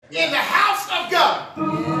in the house of God.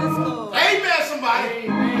 Yes, Lord. Amen, somebody.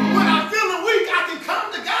 When I'm feeling weak, I can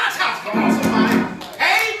come to God's house. Come on, somebody.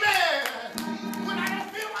 Amen. When I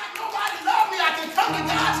don't feel like nobody loves me, I can come to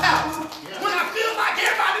God's house. When I feel like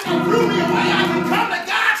everybody done threw me away, I can come to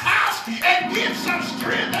God's house and get some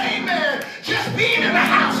strength. Amen. Just being in the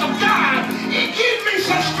house of God, it gives me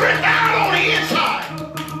some strength out on the inside.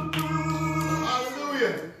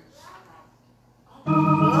 Hallelujah.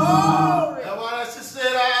 Glory. That's why I just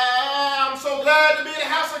said, I'm so glad to be in the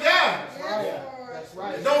house of God. That's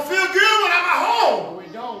right. It don't feel good when I'm at home. No, we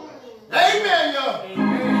don't. Amen, y'all.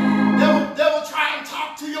 Amen. Devil try and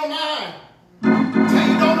talk to your mind. Tell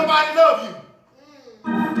you don't nobody love you.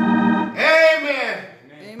 Amen.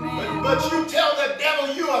 Amen. But you tell the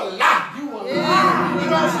devil you a lie. You are Yeah. You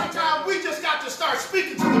know, sometimes we just got to start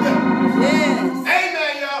speaking to the devil. Yes.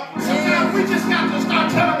 Amen, y'all. Sometimes we just got to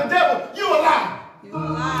start telling the devil you a lie. You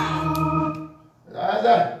alive.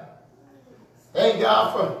 Thank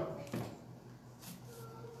God for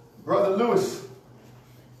Brother Lewis.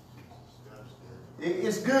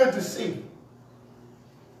 It's good to see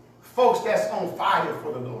folks that's on fire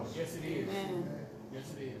for the Lord. Yes, it is. Amen.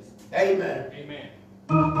 Yes, it is. Amen.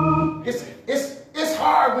 Amen. It's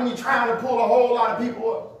hard when you're trying to pull a whole lot of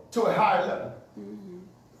people up to a higher level.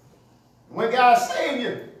 When God saved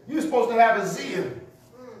you, you're supposed to have a zeal.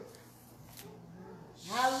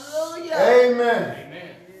 Hallelujah. Amen. Amen.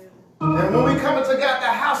 And when we come into God, the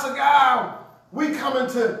house of God, we coming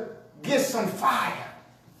to get some fire.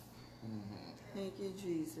 Thank you,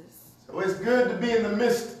 Jesus. So it's good to be in the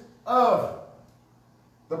midst of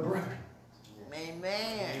the brethren.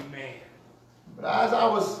 Amen. Amen. But as I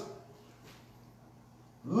was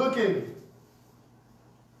looking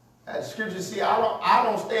at Scripture, see, I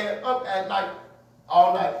don't stay up at night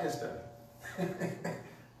all night and stuff.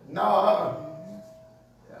 No.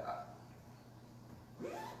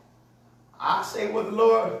 I say what the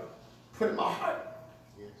Lord put in my heart.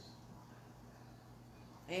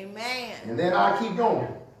 Amen. And then I keep going.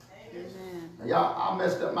 Amen. Now, y'all, I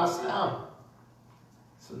messed up my sound.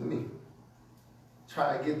 So let me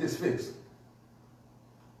try to get this fixed.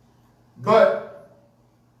 But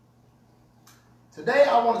today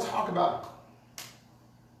I want to talk about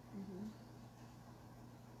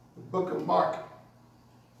the book of Mark,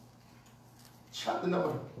 chapter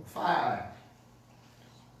number 5.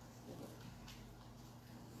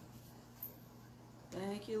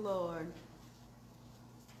 Thank you, Lord.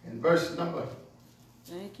 And verse number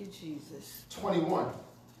Thank you, Jesus. 21.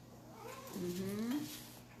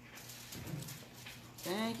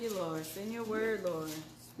 Thank you, Lord. Send your word, Lord.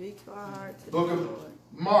 Speak to our heart today, Book of Lord.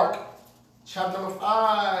 Mark, chapter number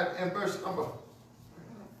 5, and verse number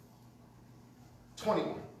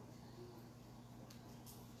 21.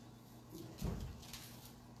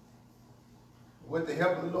 With the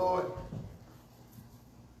help of the Lord,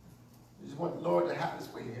 we just want the Lord to have his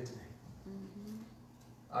way here today.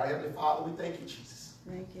 Our Heavenly Father, we thank you, Jesus.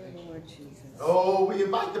 Thank you, Lord Jesus. Oh, we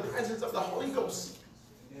invite the presence of the Holy Ghost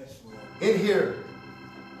in here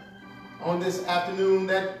on this afternoon,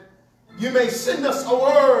 that you may send us a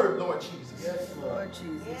word, Lord Jesus. Yes, Lord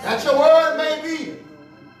Jesus. That your word may be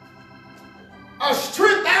a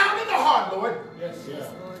strength down in the heart, Lord. Yes,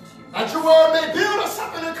 Lord Jesus. That your word may build us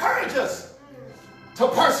up and encourage us to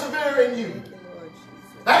persevere in you. Thank you, Lord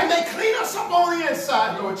Jesus. That it may clean us up on the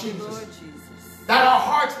inside, Lord Jesus. Lord Jesus. That our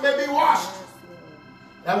hearts may be washed. Yes,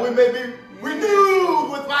 Lord. That we may be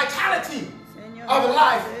renewed with vitality Send your of word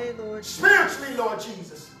life today, Lord Jesus. spiritually, Lord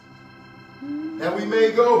Jesus. That we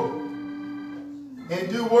may go and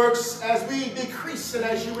do works as we decrease and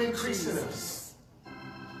as you increase in us. In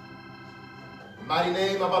the mighty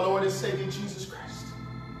name of our Lord and Savior Jesus Christ.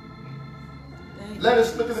 Thank you, Let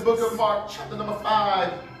us look at the Jesus. book of Mark, chapter number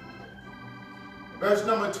 5, verse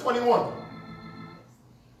number 21.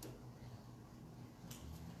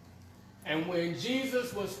 And when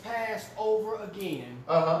Jesus was passed over again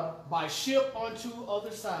by ship unto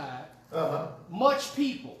other side, much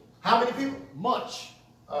people, How many people?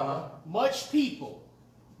 much people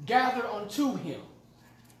gathered unto him,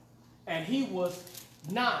 and he was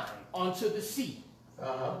nigh unto the sea.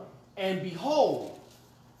 And behold,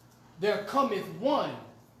 there cometh one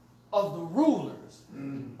of the rulers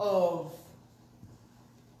of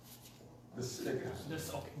The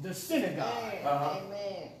synagogue. the synagogue,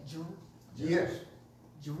 Amen. Yes.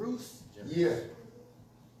 Jerusalem, Yes.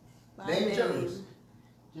 By Name name. Jerusalem.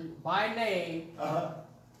 by name.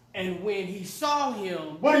 And when he saw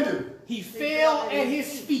him, What did he do? he fell at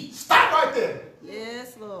his feet. Stop right there.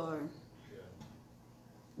 Yes, Lord.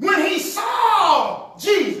 When he saw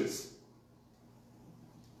Jesus,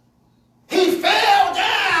 he fell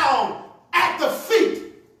down at the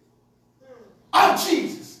feet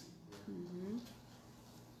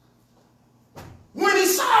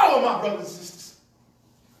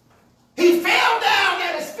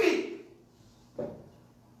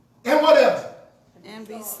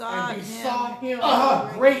besought him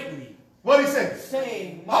Uh-huh. greatly, What did he say?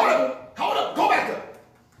 saying, Hold up. Go back up.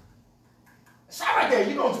 Stop right there.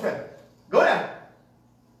 You going too fast. Go down.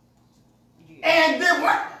 And then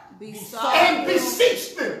what? Besought And him.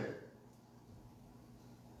 beseech them.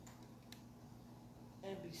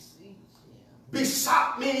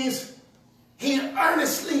 Besought means he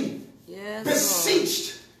earnestly Yes,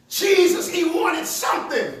 beseeched Jesus. He wanted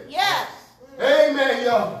something. Yes. Amen,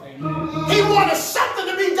 y'all. He wanted something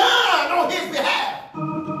to be done on his behalf.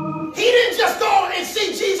 He didn't just go and see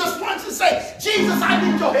Jesus once and say, Jesus, I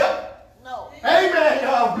need your help. No. Amen,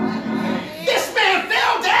 y'all. This man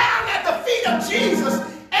fell down at the feet of Jesus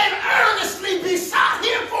and earnestly besought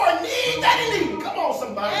him for a need that he needed. Come on,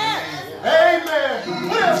 somebody. Amen.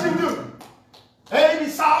 What else he do? And he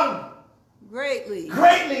besought him Greatly.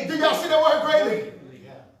 greatly. Do y'all see that word greatly?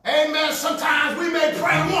 Amen. Sometimes we may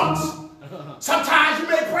pray once. Sometimes you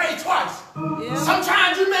may pray twice. Yeah.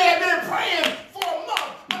 Sometimes you may have been praying for a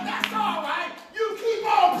month, but that's all right. You keep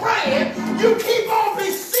on praying. You keep on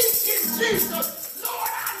beseeching Jesus. Lord,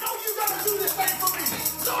 I know you're going to do this thing for me.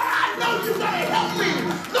 Lord, I know you're going to help me.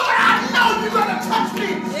 Lord, I know you're going to touch me.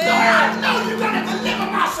 Yeah. Lord, I know you're going to deliver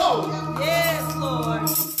my soul. Yes, Lord.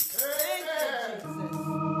 Amen.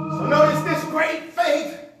 So notice this great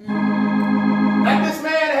faith that this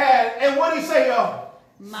man had. And what did he say, y'all?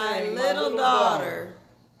 My little daughter.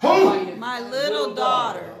 Who? My little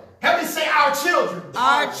daughter. Help me say our children.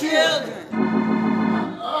 Our children.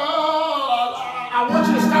 I want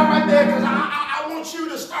you to stop right there because I want you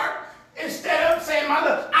to start, instead of saying my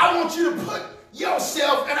little, I want you to put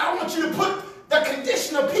yourself and I want you to put the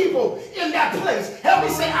condition of people in that place. Help me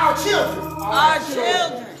say our children. Our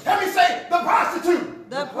children. Help me say the prostitute.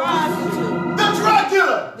 The prostitute. The drug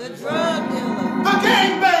dealer. The drug dealer. The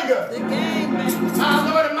gangbanger. The gangbanger. My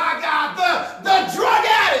Lord and my God, the drug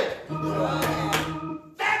addict. The drug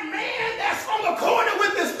addict. That man that's on the corner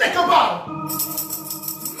with his liquor bottle.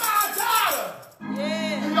 My daughter.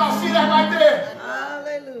 Yeah. Do y'all see that right there?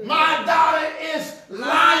 Hallelujah. My daughter is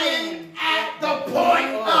lying at the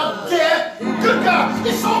point of death. Good God,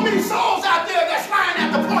 there's so many souls out there that's lying at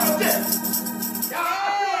the point of death. Y'all, I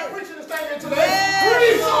feel like preaching this thing here today.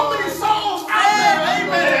 There's so many souls out there,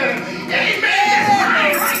 amen. Amen, that's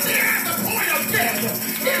lying right there at the point of death.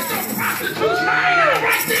 There's some prostitutes lying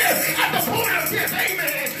right there at the point of death,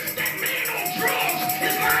 amen. That man on drugs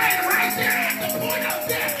is lying right there at the point of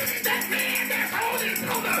death. That man that's holding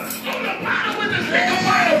on the bottom with his liquor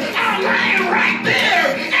bottle are lying right there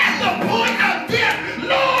at the point of death.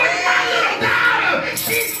 Lord, my little daughter,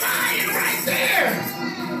 she's lying right there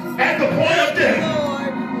at the point of death.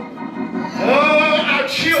 Lord. Oh, our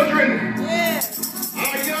children, Yes.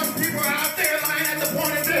 our young people out there lying at the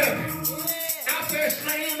point of death, Yes. out there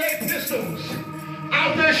slinging their pistols,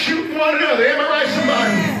 out there shooting one another. Am I right,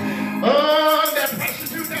 somebody? Oh, that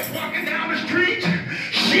prostitute that's walking down the street,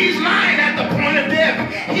 she's lying at the point of death.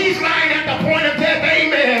 He's lying at the point of death,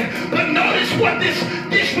 amen. But notice what this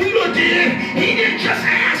ruler did. He didn't just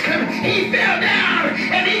ask him, he fell down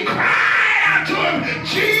and he cried out to him,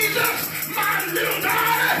 Jesus, my little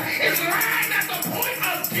daughter is lying at the point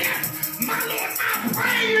of death. My Lord, I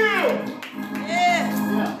pray you.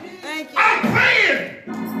 Yes. Thank you. I'm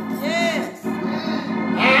praying. Yes.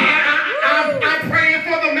 I'm praying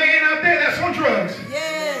for the man out there that's on drugs.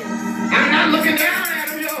 Yes. I'm not looking down at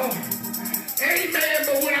him, y'all. Amen.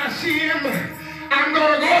 But when I see him, I'm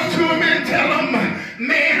going to go up to him and tell him,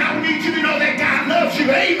 man, I need you to know that God loves you.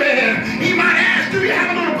 Amen. He might ask, do you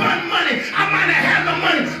have a little bun money? I might not have the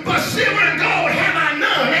money, but silver and gold have I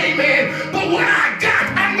none. Amen. But what I got,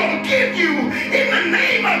 I'm going to give you in the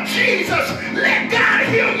name of Jesus. Let God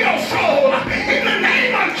heal your soul. In the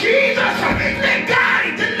name of Jesus, let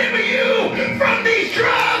God deliver you from these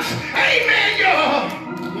drugs. Amen, y'all.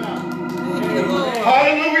 Thank you, Lord.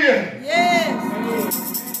 Hallelujah. Yes.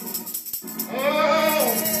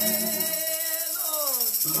 Oh,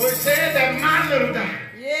 Yes, so it said that my little daughter.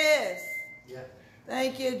 Lord. Yes.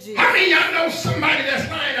 Thank you, Jesus. How many of y'all know somebody that's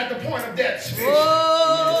lying at the point of death spiritually?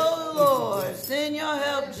 Oh, Lord. Send your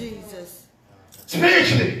help, Jesus.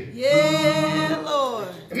 Spiritually. Yeah, Lord.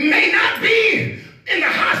 It may not be in the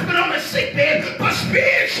hospital on the sick bed, but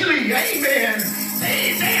spiritually, amen.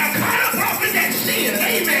 They are caught up off in that sin,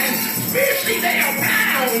 amen. Spiritually, they are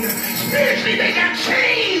bound. Spiritually, they got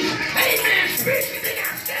chains, amen. Spiritually, they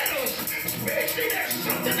got shadows. Spiritually, there's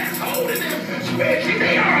something that's holding them. Spiritually,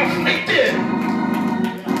 they are afflicted.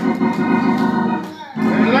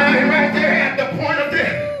 They're lying right there at the point of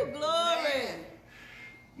death. Ooh, glory.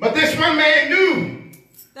 But this one man knew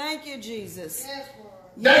Thank you, Jesus.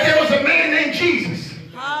 that there was a man named Jesus.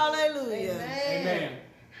 Hallelujah. Amen.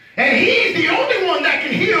 And he's the only one that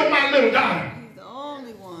can heal my little daughter. He's the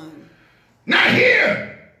only one. Now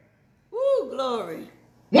here Woo, glory.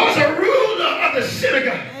 was a ruler of the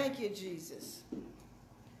synagogue. Thank you, Jesus.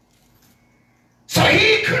 So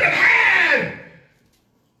he could have had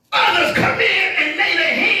others come in and lay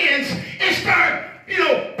their hands and start,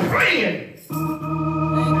 praying.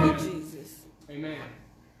 Thank you, Jesus. Amen.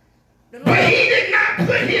 But he did not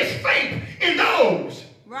put his faith in those.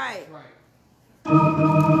 Right. Right.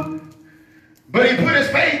 But he put his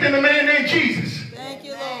faith in a man named Jesus. Thank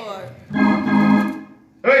you, Lord.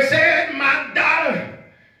 He said, my daughter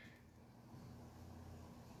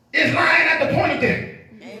is lying at the point of death.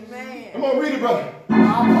 Amen. Come on, read it, brother.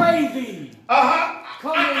 I pray thee. Uh-huh.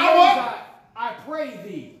 Come and I pray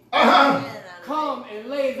thee. Uh-huh. Come and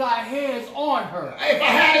lay thy hands on her. If I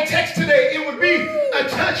had a text today, it would be a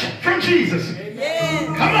touch from Jesus. Yes.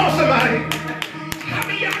 Come on, somebody. How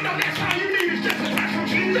many of y'all know that's all you need is just a touch from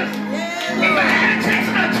Jesus? If I had a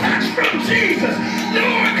touch from Jesus,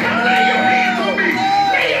 Lord, come lay your hands on me.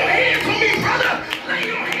 Lay your hands on me, brother. Lay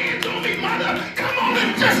your hands on me, mother. Come on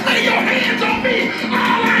and just lay your hands on me.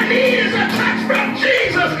 All I need is a touch from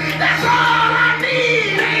Jesus. That's all I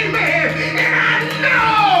need. Amen. And I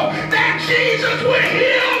know that Jesus will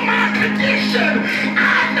heal my condition.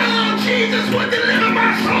 I know Jesus will deliver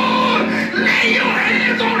my soul. Lay your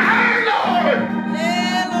hands on her, Lord.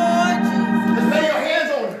 Yeah, Lord Jesus. Just lay your hands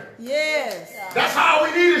on her. Yes. That's all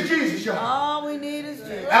we need is Jesus, y'all. All we need is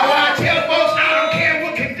Jesus. Now, when I tell folks, I don't care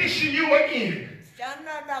what condition you are in.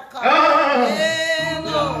 Yeah,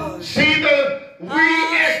 Lord. See,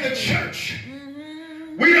 we as the church,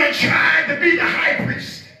 we don't try to be the high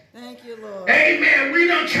priest. Thank you, Lord. Amen. We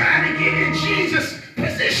don't try to get in Jesus'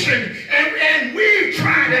 position, and we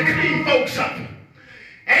try to clean folks up.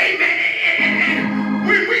 Amen. And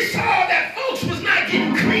when we saw that folks was not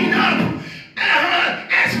getting cleaned up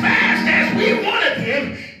as fast as we wanted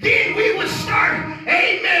them, then we would start,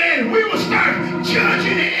 amen, we would start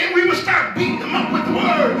judging it, and we would start beating them up with the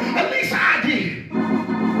word. At least I did.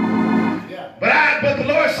 Yeah. But the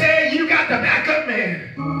Lord said, you got to back up, man.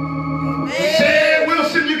 He said,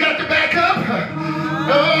 Wilson, you got to back up.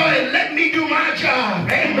 Oh, and let me do my job.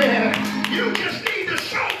 Amen. You just need to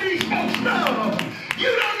show these folks love. You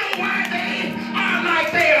don't know why they are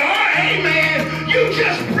like they are. Amen. You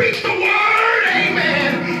just preach the word.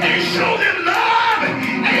 Amen. And show them love.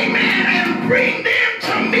 Amen. And bring them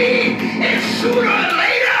to me. And sooner or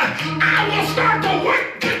later, I will start to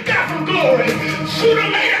work to God for glory. Sooner or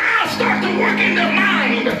later, I'll start to work in their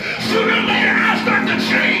mind. Sooner or later, I'll start to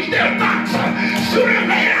change their thoughts. Sooner or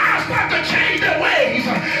later, I'll start to change their ways.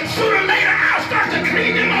 Sooner or later, I'll start to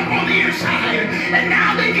clean them up on the inside. And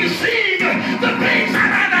now they can see the things that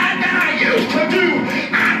I used to do.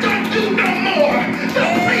 I don't do no more. The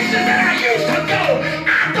places that I used to go,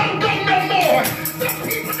 I don't go no more. The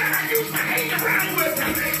people that I used to hang around with,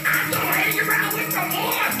 I don't hang around with no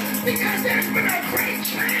more. Because there's been a great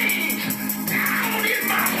change down in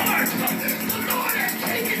my heart. The Lord has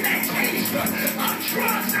taken that taste of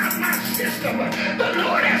drugs out of my system. The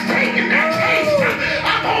Lord has taken that taste of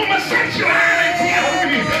homosexuality out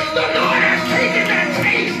of me. The Lord has taken that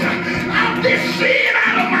taste of this sin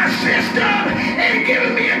out of my system and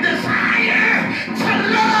given me a desire to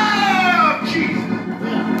love Jesus.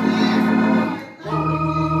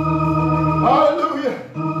 Hallelujah.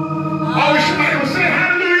 I wish somebody would say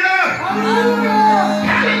hallelujah.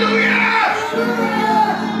 Hallelujah.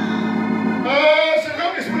 Hallelujah. So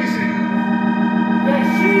notice what he said. That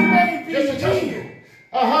she may be Just a touch. healed.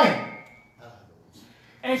 Uh-huh.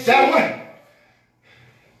 And That what?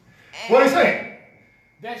 What did he say?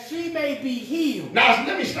 That she may be healed. Now,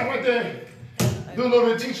 let me stop right there. Do a little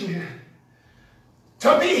bit of teaching here.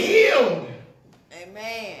 To be healed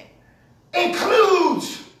Amen.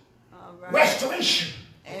 includes All right. restoration.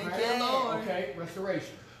 Thank Okay. you, Lord. Okay,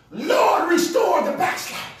 restoration. Lord, restore the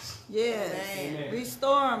backsliders. Yes. Amen.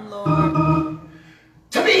 Restore them, Lord.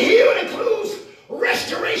 To be healed includes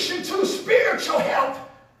restoration to spiritual health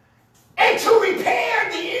and to repair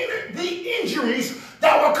the injuries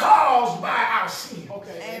that were caused by our sin.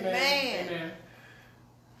 Okay. Amen. Amen.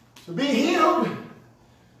 To be healed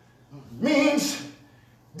means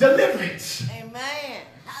deliverance. Amen.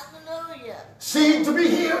 Hallelujah. See, to be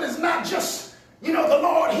healed is not just, the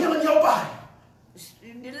Lord healing your body.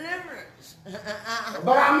 Deliverance.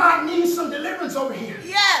 But I might need some deliverance over here.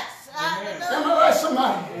 Yes. Am Hallelujah. I right,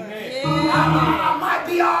 somebody? Amen. I might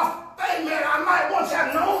be off. Amen. I might once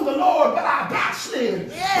have known the Lord, but I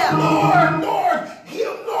backslid. Yeah. Lord,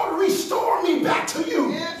 restore me back to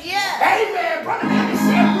you. Yes. Amen. Brother Andy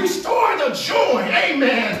said, restore the joy,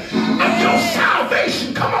 amen, of your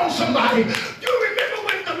salvation. Come on, somebody. You remember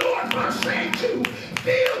when the Lord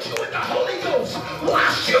with the Holy Ghost,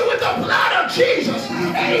 washed you with the blood of Jesus.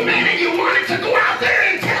 Amen. And you wanted to go out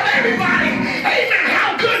there and tell everybody, amen,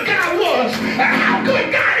 how good God was, how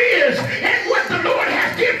good God is, and what the Lord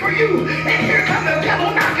has did for you. And here comes the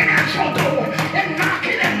devil knocking at your door, and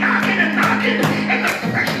knocking and knocking and knocking, and the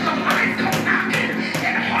pressures of life come knocking,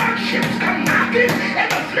 and hardships come knocking, and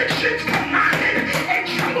afflictions come knocking, and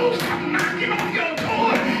troubles come knocking on your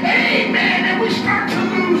door. Amen. And we start to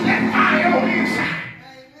lose that fire on the inside.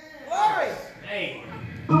 Glory.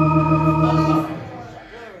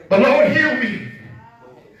 But Lord, heal me.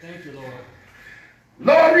 Thank you, Lord.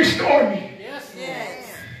 Lord, restore me. Yes, Lord.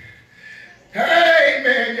 Yes.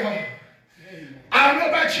 Amen, y'all. Amen. I don't know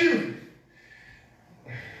about you,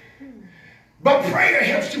 but prayer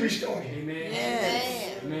helps to restore you. Amen.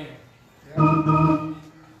 Yes. Amen.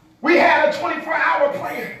 We had a 24-hour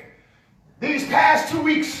prayer these past 2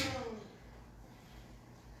 weeks.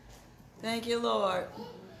 Thank you, Lord.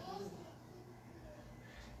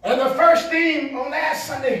 And the first theme on last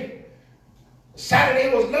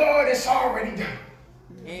Saturday was, Lord, it's already done.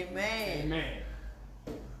 Amen. Amen.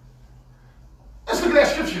 Let's look at that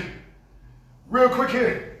scripture real quick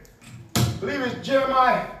here. I believe it's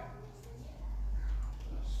Jeremiah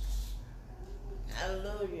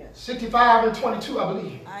Hallelujah. 65 and 22, I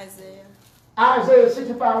believe. Isaiah. Isaiah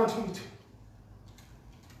 65 and 22.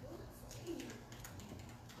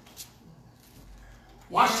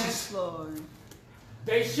 Watch Yes, this. Lord.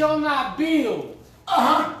 They shall not build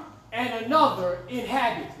and another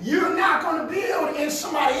inhabit. You're not going to build and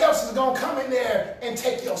somebody else is going to come in there and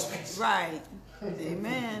take your space. Right.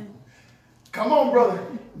 Amen. Come on, brother.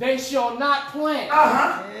 They shall not plant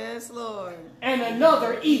Yes, Lord. and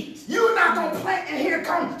another eat. You're not going to plant and here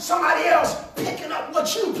comes somebody else picking up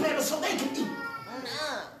what you planted so they can eat.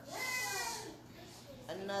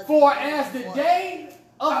 For as the day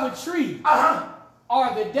of the tree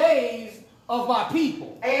are the days of my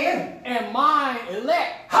people And mine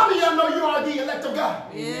elect. how many of y'all know you are the elect of God?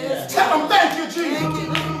 Yes. Tell them thank you, Jesus. Thank you,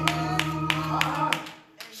 Jesus.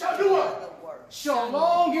 Shall do what? Shall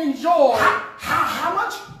long enjoy, How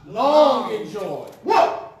much? long enjoy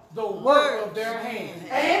What? the work of their hands.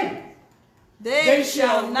 And They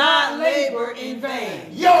shall not labor in vain.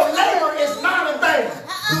 your labor is not in vain.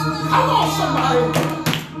 Come on, somebody.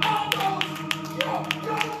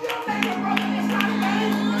 Your labor, brother, is not in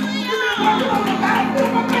vain. You've been working on the battlefield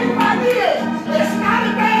for 35 years. It's not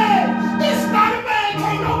in vain. It's not in vain.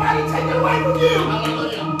 Can't nobody take it away from you.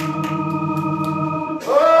 Hallelujah.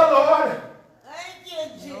 Oh, Lord. Thank you,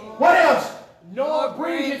 Jesus. What else? Nor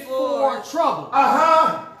bring it for trouble.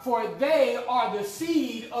 For they are the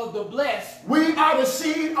seed of the blessed. We are the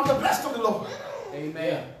seed of the blessed of the Lord.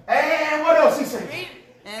 Amen. And what else he said?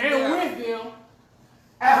 And with them,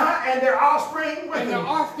 And their offspring with and them.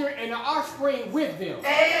 their offspring with them.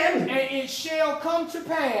 And it shall come to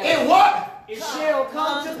pass. it what? It shall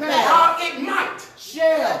come to pass. It might.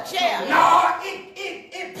 Shall. No,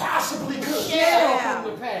 it possibly could. Shall come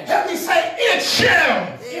to pass. Help me say, it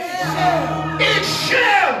shall. It shall. It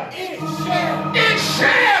shall. It shall. It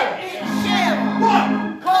shall. It shall.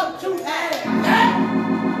 What? Come to pass. That?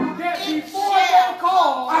 That before they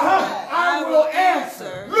call, I will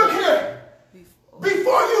answer. Look here.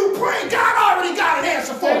 Before you pray, God already got an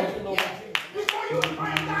answer for Thank you, you. Lord. Before you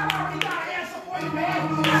pray, God already got an answer for you,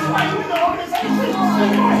 man. That's why you in the organization.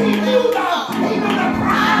 Before he knew the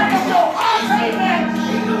pride of your heart, amen.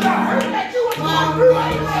 He knew the hurt that you were going through,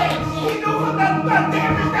 amen. He knew the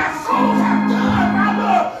damage that souls have done, my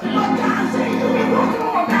Lord. But God said you've been working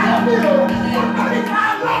on a battlefield for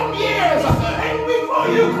 35 long years. And before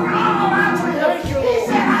you crawl out to him, he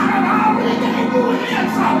said, I have already gave you an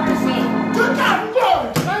answer. Good God,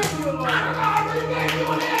 Lord. Thank you, Lord. I already gave you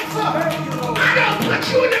an answer. Thank you, Lord. I don't put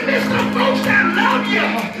you in the midst of folks that love you.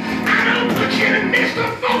 I don't put you in the midst of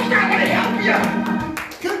folks that will help you.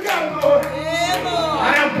 Good God, Lord. Yeah, Lord.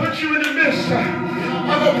 I don't put you in the midst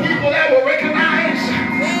of the people that will recognize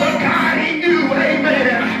the God He knew.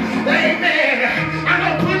 Amen. Amen. I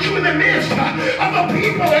don't put you in the midst of the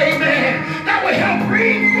people, amen, that will help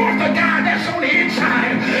bring forth the God that's on the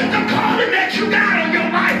inside. The calling that you got on your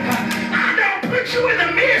life. I don't put you in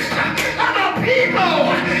the midst of the people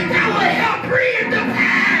that will help bring it to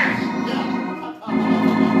pass.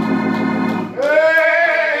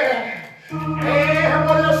 Hey,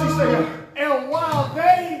 what else he saying? And while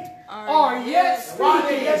they are yet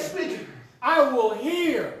speaking, I will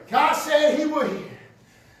hear. God said He would hear.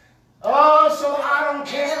 Oh, so I don't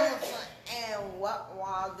care And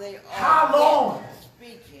while they are how long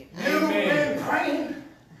speaking, you've been praying.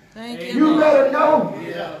 Thank you, You Lord. better know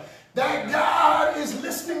that God is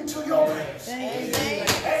listening to your prayers. Thank you.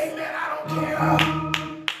 Amen. I don't care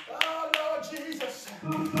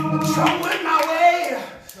trouble in my way.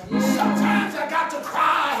 Sometimes I got to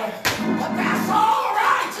cry, but that's all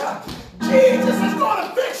right. Jesus is going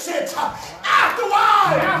to fix it after a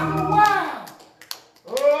while. After a while.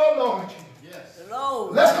 Oh, Lord. Yes.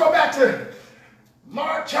 Lord. Let's go back to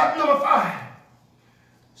Mark chapter number 5.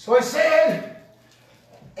 So it said,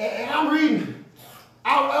 and I'm reading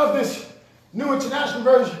out of this New International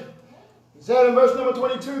Version. It said in verse number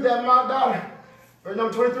 22 that my daughter, verse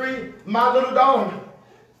number 23, my little daughter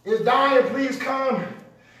is dying. Please come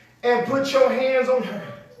and put your hands on her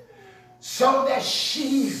so that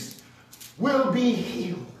she will be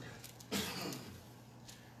healed.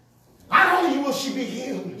 Not only will she be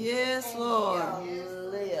healed, Yes, Lord.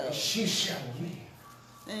 she shall live.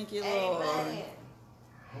 Thank you, Lord. Amen.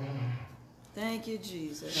 Thank you,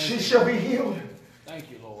 Jesus. She shall be healed,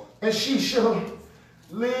 Thank you, Lord. and she shall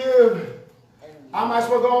live. I might as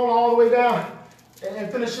well go on all the way down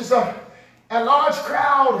and finish this up. A large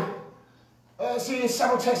crowd, see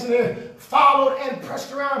several texts in there, followed and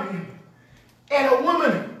pressed around him. And a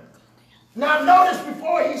woman, now notice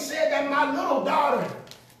before he said that my little daughter,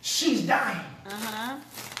 she's dying. Uh-huh.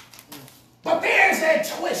 But there's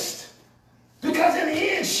a twist. Because in the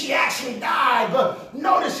end, she actually died. But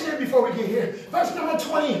notice here before we get here, verse number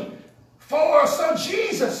 24. So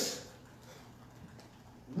Jesus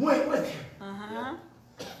went with him. Uh-huh.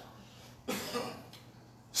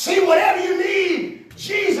 See, whatever you need,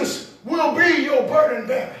 Jesus will be your burden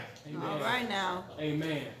bearer. Amen. All right now.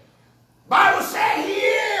 Amen. Bible says he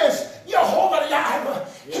is Jehovah Jireh.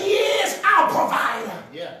 He is our provider.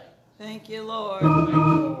 Yeah. Thank you, Lord. Thank you,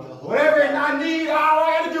 Lord. Whatever I need, all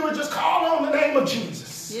I have to do is just call on the name of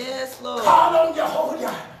Jesus. Yes, Lord. Call on Jehovah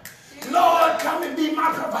Jireh. Lord, come and be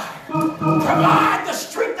my provider. Provide the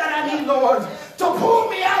strength that I need, Lord, to pull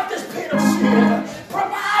me out this pit of sin.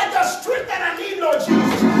 Provide the strength that I need, Lord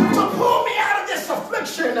Jesus, to pull me out of this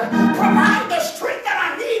affliction. Provide the strength that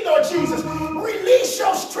I need, Lord Jesus. Release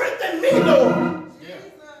your strength in me, Lord.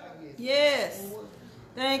 Yes.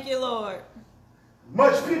 Thank you, Lord.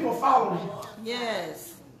 Much people followed him,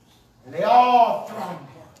 Yes. and they all thronged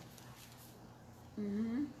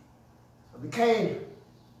him. It became,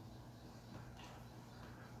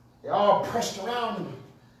 they all pressed around him.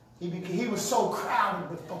 He was so crowded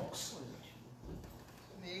with folks.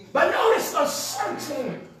 But notice a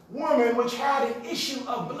certain woman which had an issue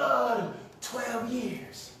of blood 12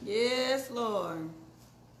 years. Yes, Lord.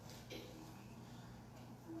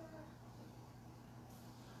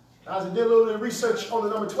 As I did a little bit of research on the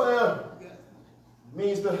number 12, it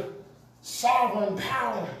means the sovereign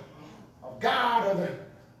power of God or the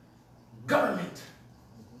government.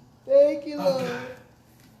 Thank you, of God.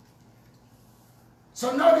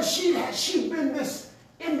 So notice she'd been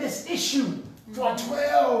in this issue for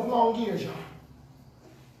 12 long years, y'all.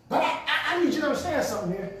 But I need you to understand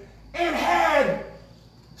something here. And had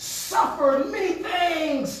suffered many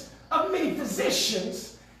things of many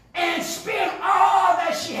physicians and spent all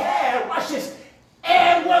that she had, watch this,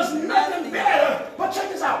 and was nothing better, but check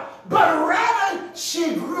this out, but rather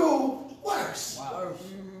she grew worse. Wow.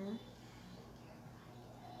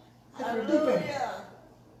 Hallelujah.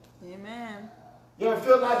 Amen. You ever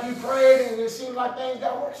feel like you prayed and it seemed like things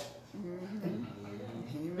got worse?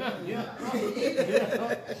 Yeah.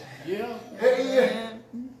 Yeah. Yeah. Hey,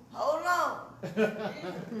 Hold on.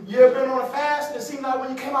 you ever been on a fast and it seemed like when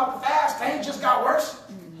you came out the fast, things just got worse?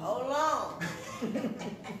 Hold on.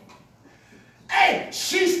 Hey,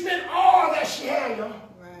 she spent all that she had, y'all.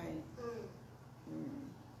 Right.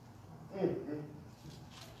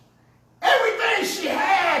 Everything she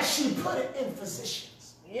had, she put it in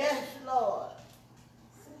physicians. Yes, Lord.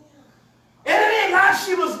 And it ain't like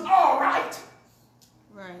she was all right.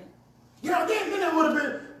 Right. You know, then it would have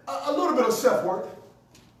been a little bit of self-worth.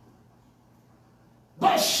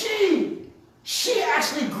 But she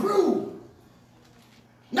actually grew.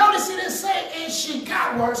 Notice it didn't say, and she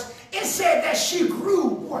got worse. It said that she grew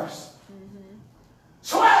worse.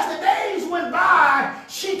 So as the days went by,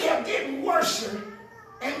 she kept getting worse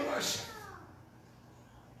and worse.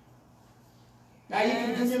 Now,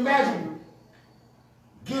 can you imagine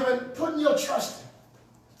putting your trust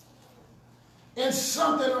in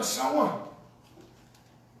something or someone?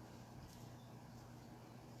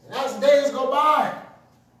 And as the days go by,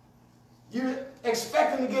 you're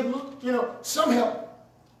expecting to get, some help.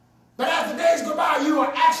 But as the days go by, you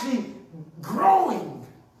are actually growing.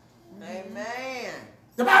 Amen.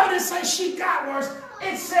 The Bible didn't say she got worse.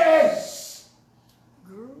 It said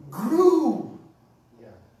grew. Yeah.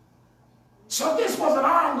 So this was an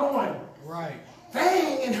ongoing Right.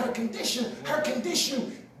 thing in her condition. Her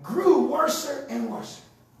condition grew worse and worse.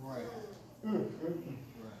 Right.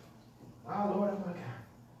 My Lord and my God.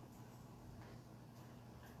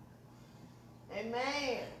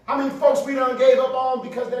 How many folks we done gave up on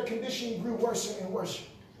because their condition grew worse and worse?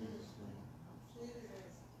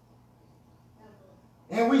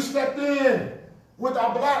 And we stepped in with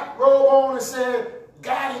our black robe on and said,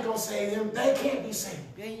 God ain't going to save them. They can't be saved.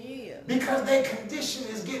 Yeah. Because their condition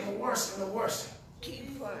is getting worse and worse.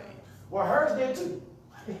 Keep praying. Well, hers did too.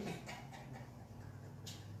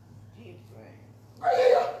 Keep praying.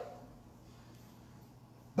 Oh, yeah.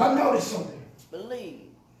 But notice something. Believe.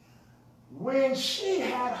 When she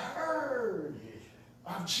had heard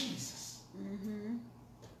of Jesus.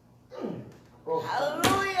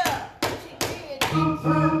 Hallelujah. She did. Keep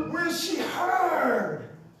praying. When she heard,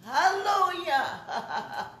 Hallelujah.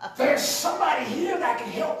 there's somebody here that can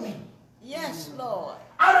help me. Yes, Lord.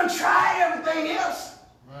 I done tried everything else.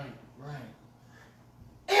 Right.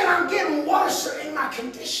 And I'm getting worse in my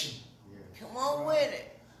condition. Come on with it.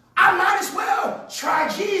 I might as well try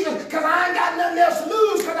Jesus because I ain't got nothing else to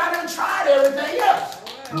lose because I done tried everything else.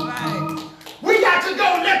 Right. We got to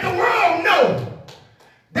go let the world know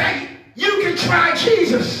that you can try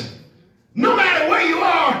Jesus. No matter where you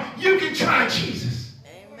are, you can try Jesus.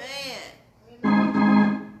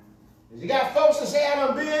 Amen. You got folks that say I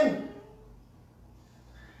done been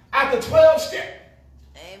at the 12 step.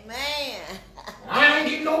 Amen. I ain't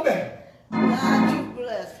getting no better. God, you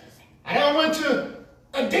bless us. I done went to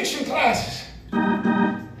addiction classes.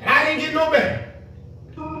 And I didn't get no better.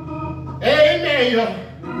 Amen, y'all.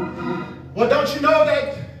 Well, don't you know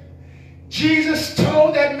that Jesus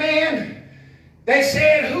told that man, they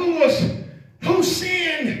said, who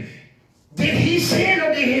sinned? Did he sin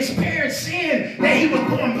or did his parents sin that he was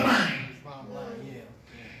born blind?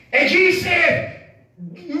 And Jesus said,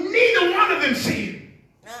 neither one of them sinned.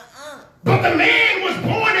 But the man was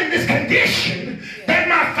born in this condition that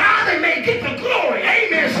my Father may get the glory.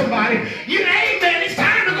 Amen, somebody. You know, amen. It's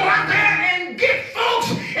time to go out there and get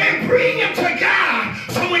folks and bring them to God.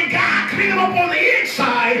 So when God clean them up on the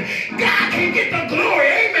inside, God can get the glory.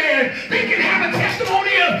 Amen. They can have a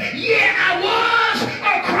testimony of, yeah, I was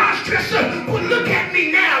a cross-dresser, but look at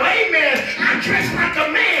me now. Amen. I dress like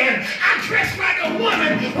a man. I dress like a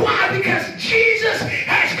woman. Why? Because Jesus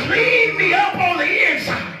has cleaned me up on the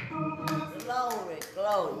inside.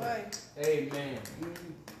 Glory. Amen.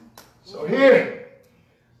 So here,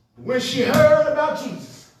 when she heard about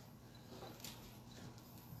Jesus,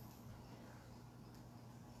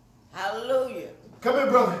 Hallelujah. come here,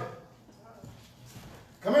 brother.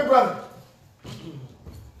 Come here, brother.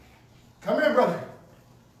 Come here, brother.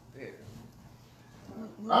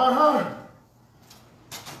 Uh-huh.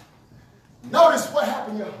 Notice what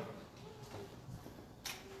happened, y'all.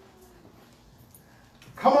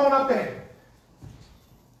 Come on up there.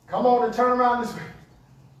 Come on and turn around this way.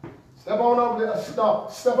 Step on over there.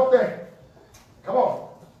 Step up there. Come on.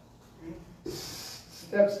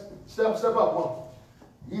 Step up. One.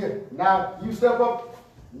 Yeah. Now you step up.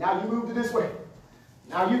 Now you move to this way.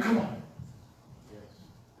 Now you come on. Yes.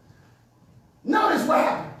 Notice what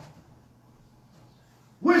happened.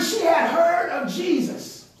 When she had heard of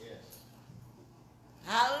Jesus, yes,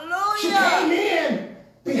 hallelujah, she came in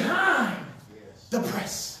behind, yes, the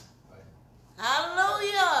press.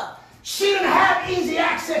 Hallelujah. She didn't have easy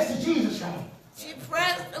access to Jesus, y'all. She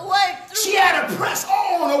pressed the way through. She had to press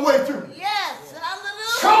on her way through. Yes,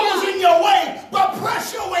 hallelujah. Troubles in your way, but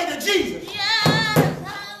press your way to Jesus. Yes,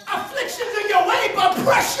 hallelujah. Afflictions in your way, but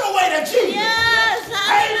press your way to Jesus. Yes,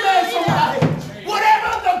 amen, hallelujah. somebody.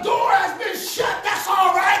 Whatever the door has been shut, that's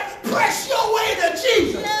all right. Press your way to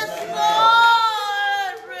Jesus. Yes,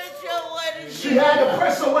 Lord. Press your way to Jesus. She had to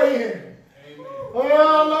press her way in. Amen.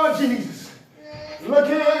 Oh, Lord Jesus. Look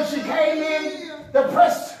here, she came in the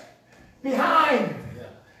press behind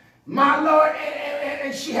my Lord,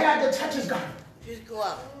 and she had to touch his garment. Just go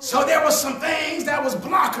up. So there was some things that was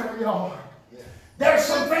blocking her, y'all. There's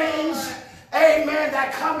some things, amen,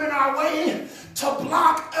 that come in our way to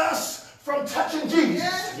block us from touching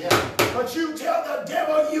Jesus. But you tell the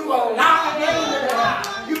devil you a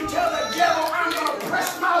lie. You tell the devil I'm going to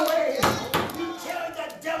press my way. You tell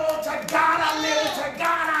the devil to God I live, to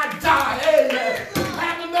God I die. Amen.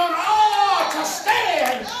 Having done all to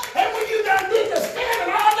stand. And when you done need to stand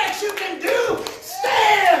and all that you can do,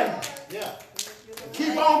 stand. Yeah.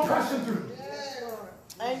 Keep on pressing through.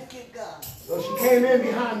 Thank you, God. So she came in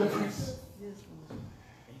behind the press.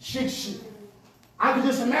 I could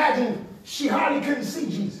just imagine she hardly couldn't see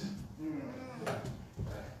Jesus.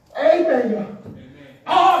 Amen. Amen.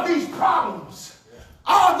 All these problems,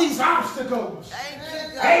 all these obstacles.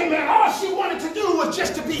 Amen. All she wanted to do was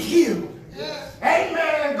just to be healed.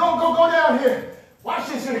 Amen. Go down here. Watch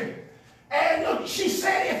this here. And look, she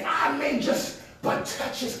said, if I may just but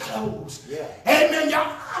touch his clothes. Amen.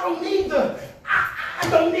 Y'all, I don't need I I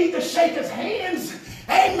don't need to shake his hands.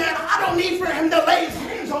 Amen. I don't need for him to lay his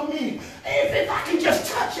hands on me. If I can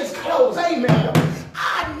just touch his clothes. Amen.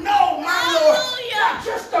 I know, my Lord, that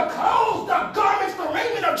just the clothes, the garments, the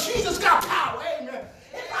raiment of Jesus got power. Amen.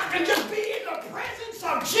 If I can just be in the presence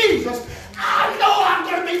of Jesus, I know I'm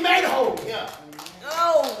going to be made whole. Yeah.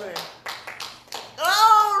 Glory.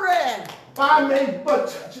 Glory. If I may but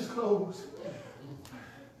touch his clothes,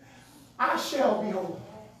 I shall be whole.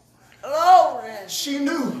 Glory. She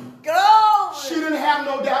knew. Glory. She didn't have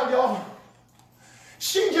no doubt, y'all.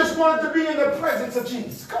 She just wanted to be in the presence of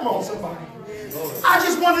Jesus. Come on, somebody. I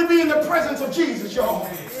just wanted to be in the presence of Jesus, y'all.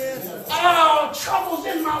 Oh, trouble's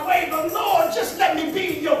in my way, but Lord, just let me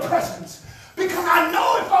be in your presence. Because I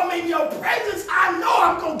know if I'm in your presence, I know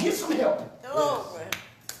I'm going to get some help. Glory.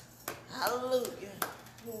 Hallelujah.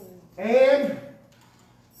 And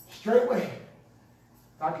straightway,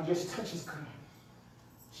 if I could just touch his garment,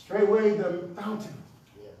 straightway the fountain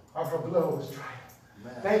of her blood was dry.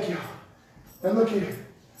 Thank you. And look here.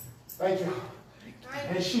 Thank you.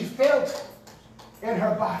 And she felt in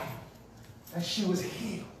her body that she was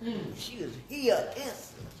healed. She was healed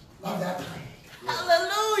instantly. Of that plague.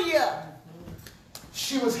 Hallelujah.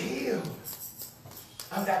 She was healed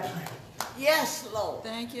of that plague. Yes, Lord.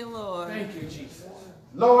 Thank you, Lord. Thank you, Jesus.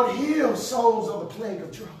 Lord, heal souls of the plague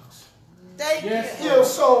of drugs. Thank Yes, you. Heal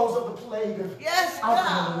souls of the plague of Yes,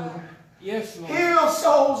 alcohol. God. Yes, Lord. Heal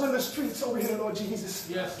souls in the streets over here, Lord Jesus.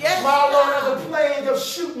 Yes, Yes, My Lord, God. of the plague of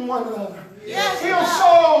shooting one another. Yes, Heal God.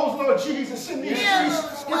 souls, Lord Jesus, in these Yes,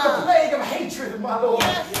 streets with God. the plague of hatred, my Lord.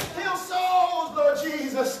 Yes. Heal souls, Lord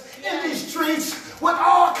Jesus, in these streets with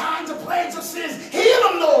all kinds of plagues of sins. Heal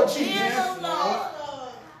them, Lord Jesus. Heal them, Lord.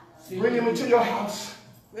 Bring them into your house,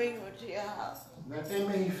 Bring them to your house. that they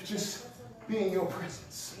may just be in your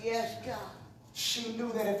presence. Yes, God. She knew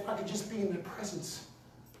that if I could just be in the presence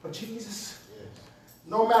of Jesus,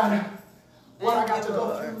 no matter what I got to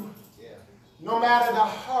go through, no matter the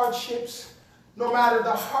hardships, no matter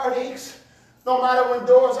the heartaches, no matter when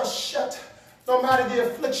doors are shut, no matter the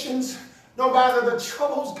afflictions, no matter the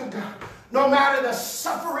troubles, good God, no matter the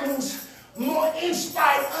sufferings, more in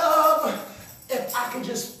spite of, if I can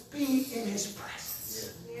just be in his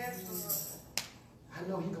presence, I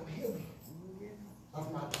know he's going to heal me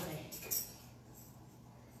of my plague.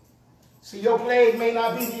 See, your plague may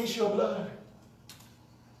not be the issue of blood.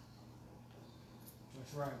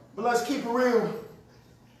 That's right. But let's keep it real.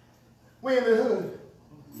 We're in the hood.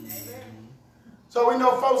 So we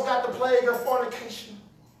know folks got the plague of fornication,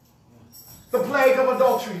 the plague of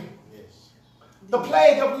adultery, the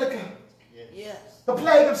plague of liquor, Yes. the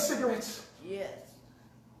plague of cigarettes. Yes.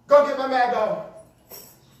 Go get my mad dog.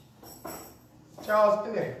 Charles,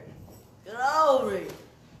 in there. Glory.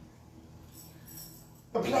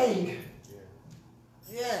 The plague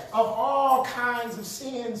Yes. of all kinds of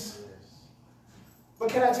sins. But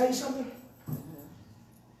can I tell you something?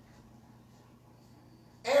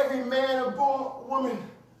 Every man or woman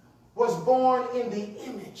was born in the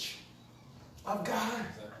image of God.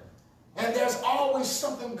 And there's always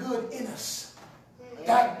something good in us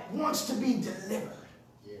that wants to be delivered.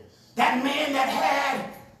 That man that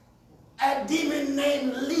had a demon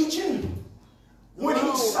named Legion, when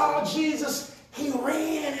he saw Jesus, he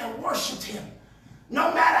ran and worshiped him.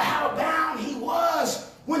 No matter how bound he was,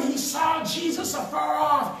 when he saw Jesus afar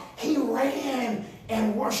off, he ran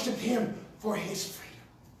and worshiped him for his freedom.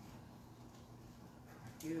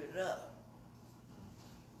 Give it up.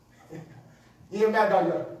 You hear Mad Dog,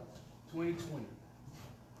 y'all? 2020.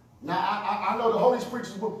 Now, I know the Holy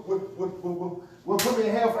Preachers will put me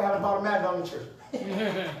in hell for having bought a Mad Dog in church.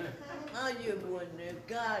 No, you wouldn't. If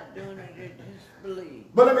God doing it, you just believe.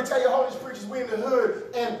 But let me tell you, Holy Preachers, we in the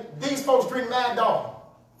hood, and these folks drink Mad Dog.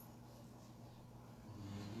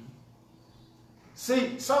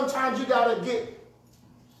 See, sometimes you got to get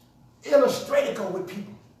illustratical with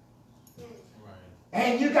people.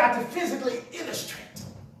 And you got to physically illustrate.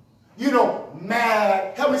 You know,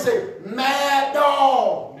 mad, help me say, Mad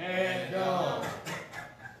Dog. Mad dog.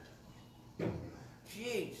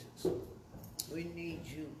 Jesus, we need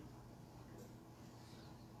you.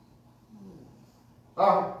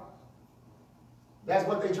 That's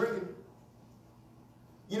what they drinking.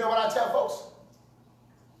 You know what I tell folks?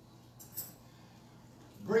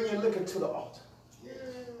 Bring your liquor to the altar.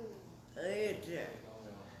 Hey, there.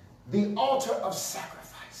 The altar of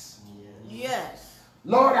sacrifice. Yes.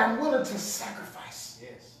 Lord, I'm willing to sacrifice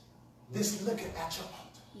this liquor at your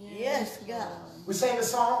altar. Yes, God. We sang the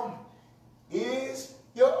song, Is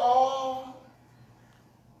Your All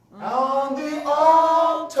on the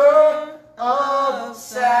altar of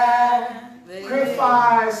sacrifice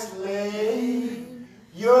lay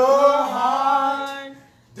your heart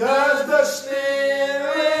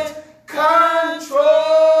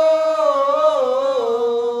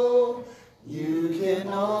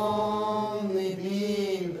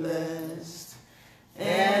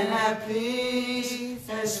have peace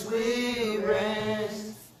and sweet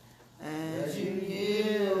rest as you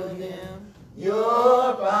yield him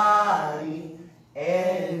your body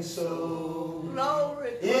and soul.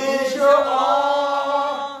 Glory. Is your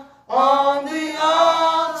all on the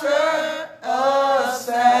altar of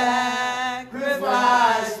sacrifice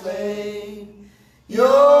laid? Your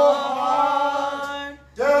heart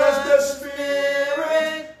does the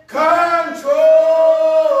Spirit control?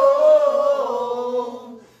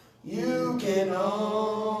 You can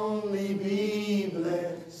only be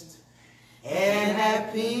blessed and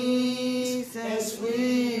have peace and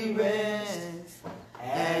sweet rest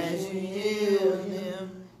as you yield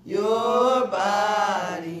him your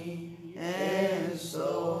body and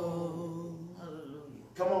soul. Hallelujah.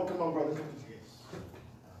 Come on, brother. Come on.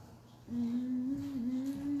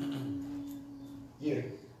 Yeah,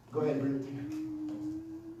 go ahead and bring it here.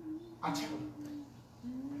 I tell you.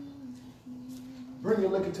 Bring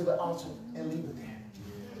your liquor to the altar and leave it there.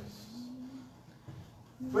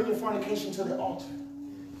 Bring your fornication to the altar.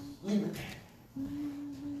 Leave it there.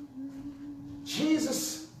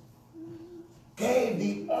 Jesus gave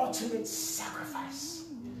the ultimate sacrifice.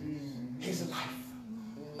 His life.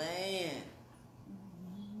 Man.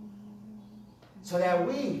 So that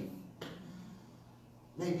we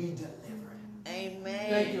may be delivered. Amen.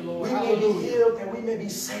 Thank you, Lord. We may be Hallelujah. healed and we may be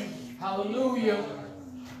saved. Hallelujah.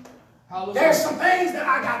 Hallelujah. There's some things that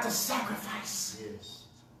I got to sacrifice. Yes.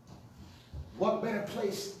 What better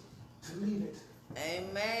place to leave it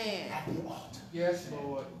Amen. at the altar? Yes,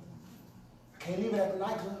 Lord. I can't leave it at the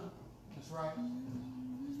nightclub. That's right.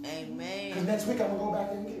 Because Amen. next week I'm going to go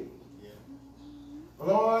back and get it. Yeah.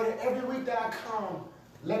 Lord, every week that I come,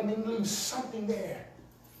 let me leave something there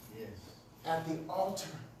Yes. at the altar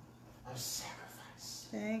of sacrifice.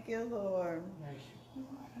 Thank you, Lord. Thank you.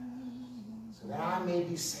 So that I may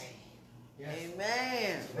be saved. Yes.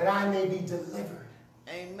 Amen. So that I may be delivered.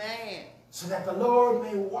 Amen. So that the Lord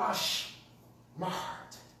may wash my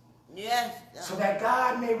heart. Yes, So God. that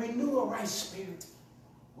God may renew a right spirit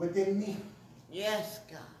within me. Yes,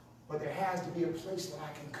 God. But there has to be a place that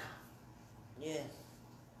I can come Yes.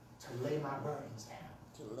 to lay my burdens down.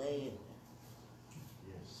 To lay it.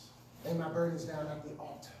 Yes. Lay my burdens down at the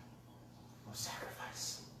altar of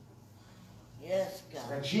sacrifice. Yes, So that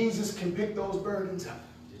God. Jesus can pick those burdens up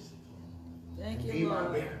Thank and be you, my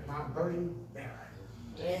Lord. bearer, my burden bearer.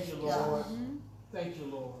 Yes, Thank you, God. Lord. Thank you,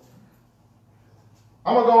 Lord.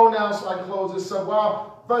 I'm going to go now so I can close this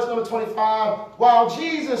up. Verse number 25. While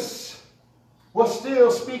Jesus was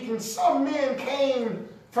still speaking, some men came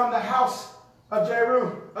from the house of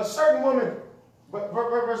Jairus. A certain woman,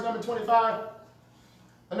 verse number 25.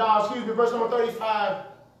 No, excuse me, verse number 35.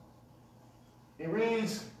 It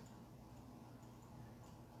reads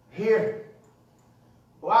here.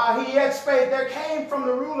 While he yet spake, there came from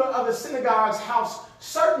the ruler of the synagogue's house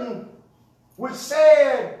certain which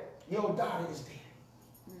said, your daughter is dead.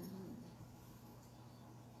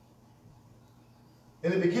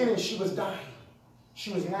 In the beginning, she was dying.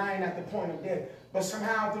 She was lying at the point of death. But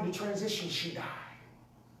somehow through the transition, she died.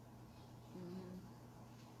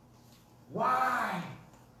 Why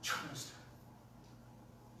trust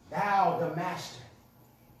her? Thou, the master,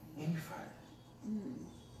 any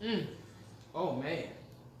further? Oh, man.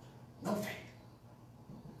 No faith.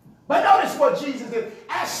 But notice what Jesus did.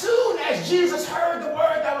 As soon as Jesus heard the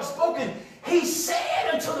word that was spoken, he said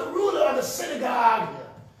unto the ruler of the synagogue,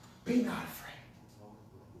 be not afraid.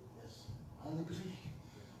 Only believe.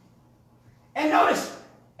 And notice,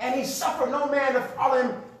 and he suffered no man to follow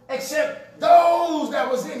him except those that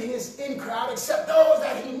was in crowd, except those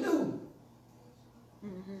that he knew.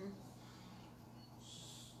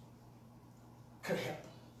 Could help.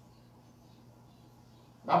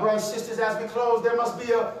 My brothers and sisters, as we close, there must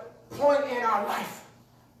be a point in our life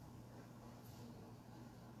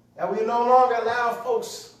that we no longer allow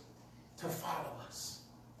folks to follow us.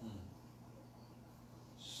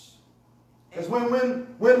 Because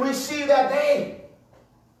when we see that they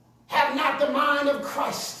have not the mind of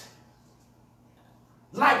Christ,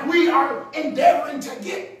 like we are endeavoring to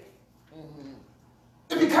get,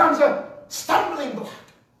 it becomes a stumbling block.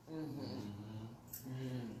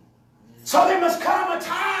 So there must come a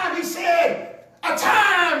time, he said, a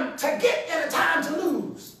time to get and a time to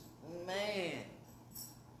lose. Man.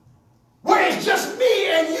 Where it's just me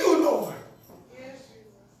and you, Lord.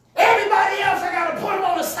 Everybody else, I got to put them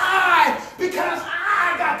on the side because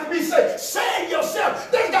I got to be saved. Save yourself.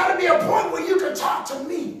 There's got to be a point where you can talk to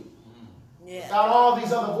me Yeah. without all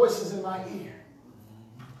these other voices in my ear.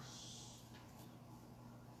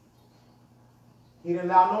 He didn't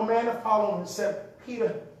allow no man to follow him except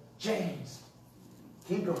Peter, James.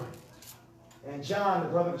 Keep going. and John, the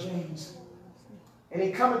brother of James. And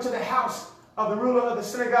he come into the house of the ruler of the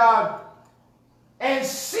synagogue and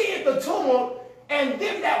seeth the tumult and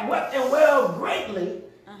them that wept and wailed greatly.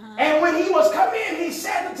 And when he was come in, he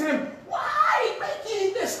said unto them, why make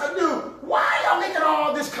ye this ado? Why y'all making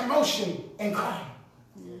all this commotion and crying?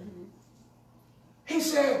 He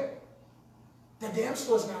said, the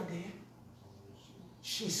damsel is not dead.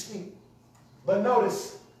 She's asleep. But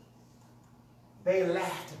notice, they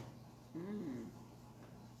laughed him.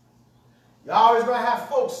 You're always going to have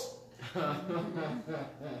folks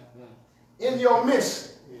in your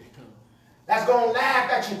midst that's going to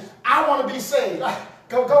laugh at you. I want to be saved.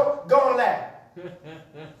 Go and laugh.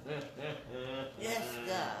 Yes,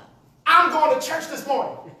 God. I'm going to church this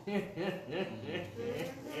morning.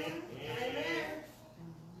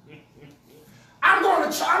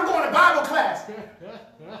 I'm going to Bible class.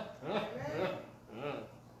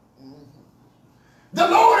 The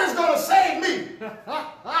Lord is going to save me.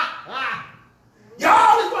 You're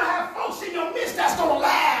always going to have folks in your midst that's going to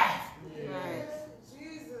laugh. Right.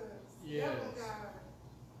 Yes.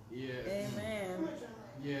 Yes. Amen.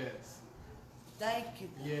 Yes. Thank you.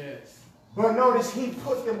 Yes. But notice he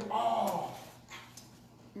put them all.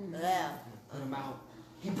 Yeah. Put them out.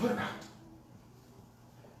 He put them out.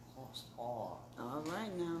 All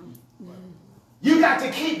right now. You got to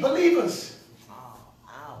keep believers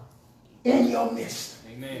Out. in your midst.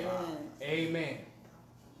 Amen. Yes. Amen.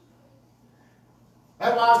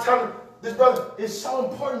 That's why I was telling this brother, it's so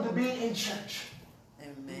important to be in church.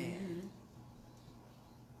 Amen.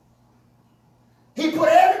 He put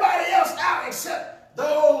everybody else out except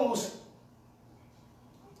those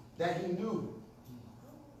that he knew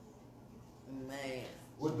Man.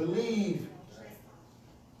 would believe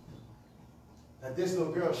that this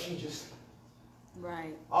little girl, she just,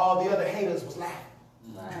 Right. all the other haters was laughing.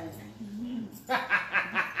 Right.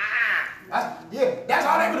 That's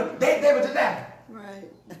all they would do. They would do that.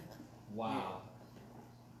 Right. Wow.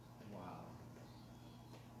 Wow.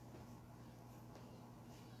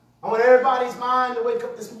 I want everybody's mind to wake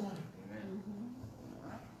up this morning. Amen.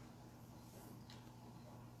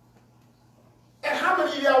 And how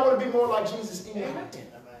many of y'all want to be more like Jesus in your Amen. life?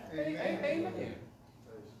 Amen.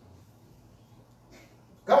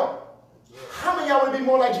 Come on. How many of y'all want to be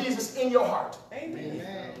more like Jesus in your heart? Amen.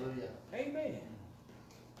 Amen.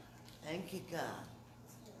 Thank you, God.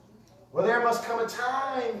 Well, there must come a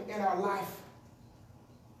time in our life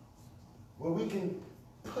where we can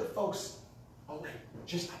put folks away,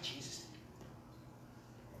 just like Jesus did.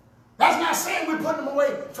 That's not saying we're putting them away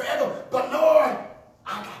forever, but Lord,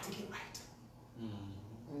 I got to get right.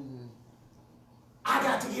 I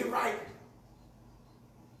got to get right.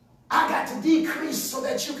 I got to decrease so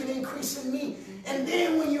that you can increase in me. And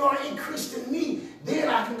then when you are increased in me, then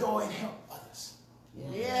I can go and help others.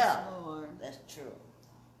 Yeah. Lord. That's true.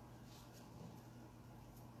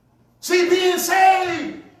 See, being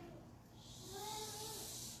saved,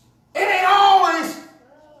 it ain't always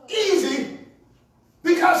easy,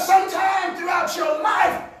 because sometimes throughout your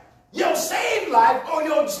life, your saved life or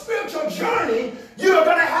your spiritual journey, you're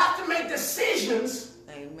going to have to make decisions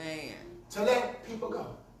Amen. to let people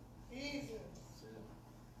go.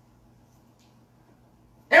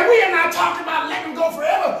 And we are not talking about letting them go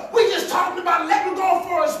forever. We're just talking about letting them go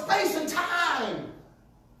for a space and time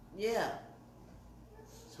Yeah.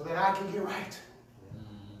 so that I can get right.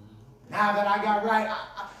 Now that I got right,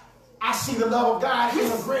 I see the love of God in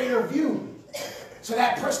a greater view. So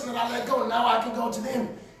that person that I let go, now I can go to them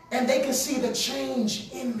and they can see the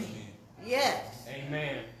change in me. Yes.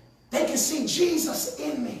 Amen. They can see Jesus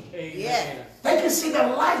in me. Amen. Yes. They can see the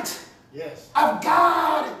light Yes. of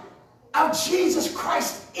God, of Jesus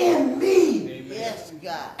Christ in me. Amen. Yes,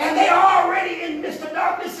 God. And they are already in midst of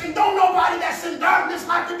darkness, and don't nobody that's in darkness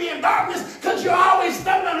like to be in darkness, because you're always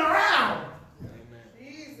stumbling around.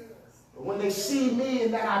 Amen. But when they see me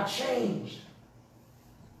and that I've changed,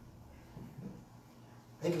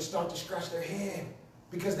 they can start to scratch their head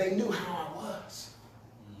because they knew how I was.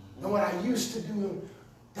 And what I used to do,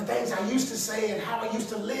 the things I used to say, and how I used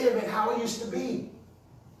to live, and how I used to be.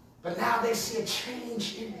 But now they see a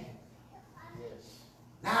change in me.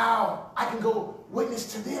 Now I can go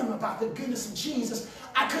witness to them about the goodness of Jesus.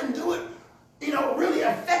 I couldn't do it, really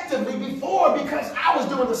effectively before because I was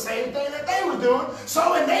doing the same thing that they were doing.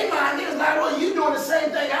 So in their mind, it was like, well, you doing the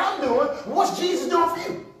same thing I'm doing. What's Jesus doing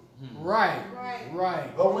for you? Right.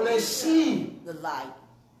 Right. But when they see The light.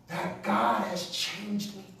 that God has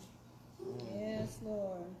changed me, Yes,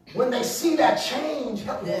 Lord. when they see that change,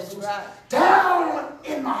 help me, That's Holy Ghost, right. down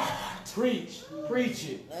in my heart, Preach. Preach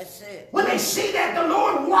it. That's it. when they see that the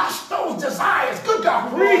Lord washed those desires, good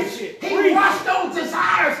God, Preach it. He Preach washed those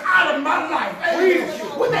desires out of my life.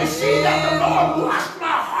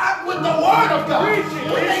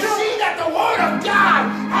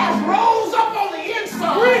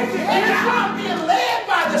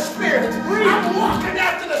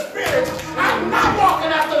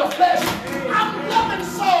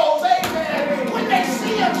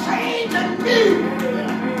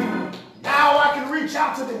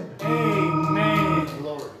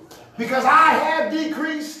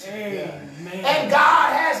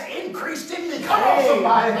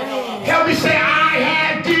 somebody. Help me say, I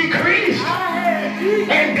have decreased.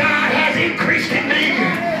 And God has increased in me.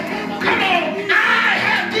 Come on. I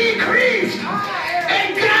have decreased.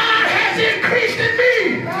 And God has increased in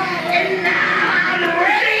me. And now I'm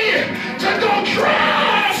ready to go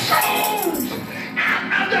draw souls out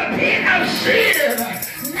of the pit of sin.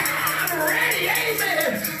 Now I'm ready,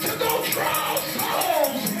 amen, to go draw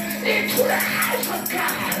souls into the house of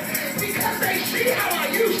God. Because they see how I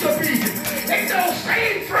used to be. And those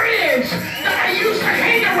same friends that I used to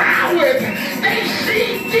hang around with, they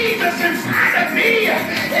see Jesus inside of me.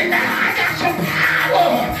 And now I got some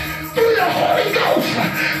power through the Holy Ghost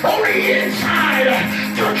on the inside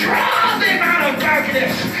to draw them out of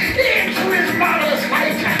darkness into his marvelous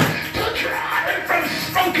light, to draw them from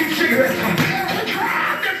smoking cigarettes, to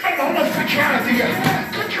draw them from homosexuality,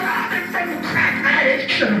 to draw them from crack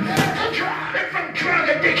addiction, to draw them from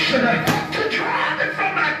drug addiction, to draw them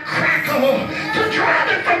from crack, to draw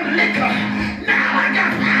them from liquor. Now I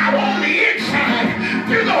got power on the inside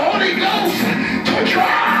through the Holy Ghost to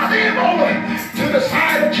draw them over to the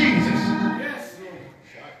side of Jesus. Yes, Lord.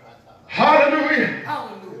 Hallelujah.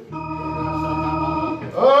 Hallelujah.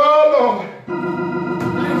 Oh, Lord.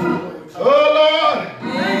 Oh, Lord.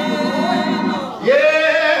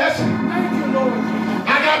 Yes. Thank you, Lord. I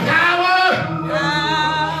got power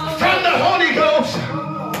from the Holy Ghost.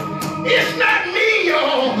 It's not me,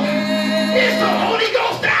 y'all. It's the Holy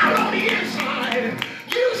Ghost down on the inside.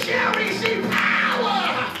 You shall receive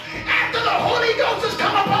power after the Holy Ghost has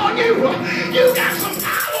come upon you. You got some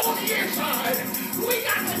power on the inside. We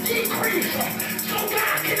got to decrease so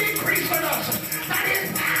God can increase in us. That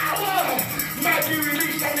His power might be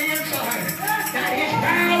released on the inside. That His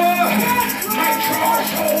power might draw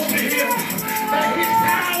souls to Him. That His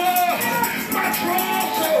power might draw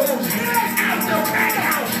souls out the crack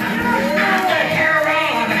house, out the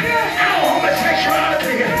heroin, out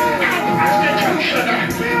homosexuality, out prostitution,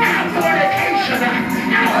 out fornication,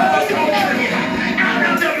 out of adultery, out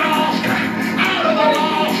of the lost,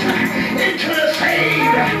 into the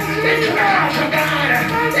saved, into the house of God,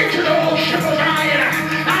 into the old ship of Zion.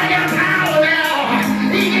 I got power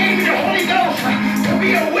now. He gave me the Holy Ghost to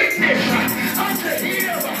be a witness unto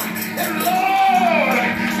Him. And Lord,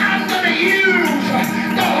 I'm going to use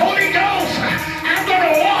the Holy Ghost. I'm going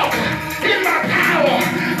to walk in my power.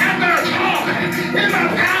 I'm going to talk in my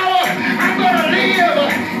power. I'm going to live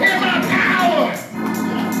in my power.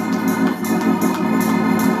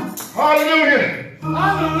 Hallelujah.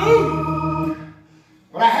 Hallelujah.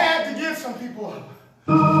 But I had to give some people up.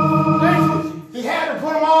 Thank you. He had to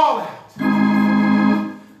put them all out.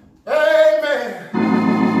 Amen.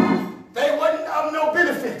 They wasn't of no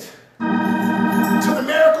benefit to the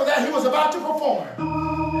miracle that He was about to perform.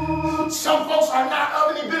 Some folks are not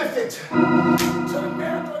of any benefit to the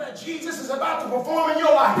miracle that Jesus is about to perform in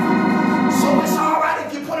your life. So it's all right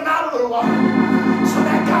if you put them out a little while, so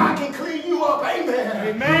that God can clean you up. Amen.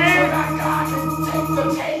 Amen. So that God can take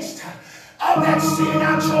the taste of that sin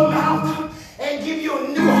out your mouth and give you a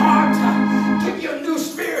new heart, give you a new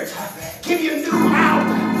spirit, give you a new mouth,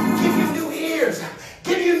 give you new ears,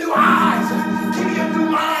 give you new eyes, give you a new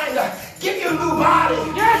mind, give you a new body,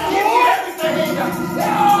 give you everything,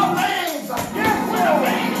 all things. We're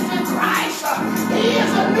raised in Christ. He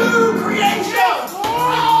is a new creation.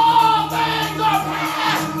 All things are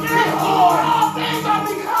past. Behold, all things are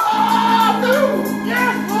become new.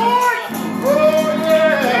 Yes, Lord. Oh,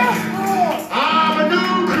 yeah. I'm a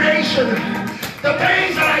new creation. The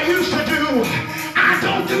things that I used to do, I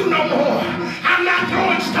don't do no more. I'm not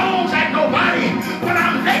throwing stones at nobody, but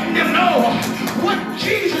I'm letting them know what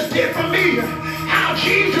Jesus did for me. How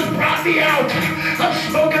Jesus brought me out of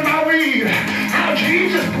smoking my weed. How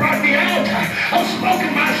Jesus brought me out of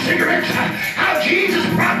smoking my cigarettes. How Jesus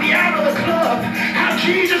brought me out of the club. How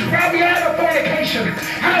Jesus brought me out of fornication.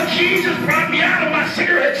 How Jesus brought me out of my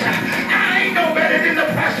cigarettes. I ain't no better than the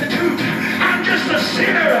prostitute. I'm just a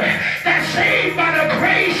sinner that's saved by the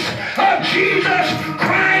grace of Jesus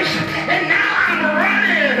Christ. And now I'm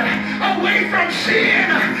running away from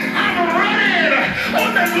sin. I'm running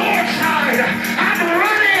on the Lord's side. I'm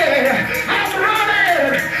running.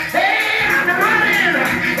 Hey, I'm running.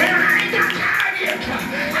 And I ain't got time yet.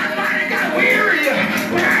 I might have got weary,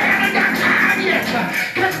 but I haven't got time yet.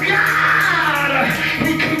 Because God,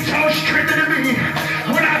 He keeps on strengthening me.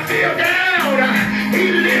 When I feel down,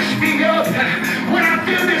 He lifts me up. When I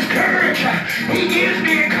feel discouraged, He gives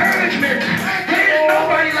me encouragement. There's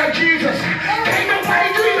nobody like Jesus. Can't nobody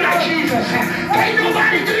do you like Jesus. Can't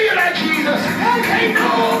nobody do you like Jesus. Can't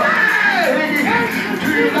nobody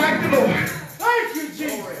do you like the Lord. Thank you,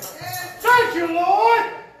 Jesus. Thank you, Lord.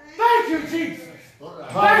 Thank you, Jesus.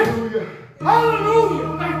 Hallelujah.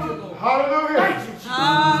 Hallelujah. Thank you, Lord. Hallelujah. Thank you, Jesus.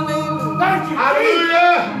 Hallelujah. Thank you, Jesus.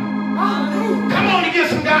 Hallelujah. Hallelujah. Come on and give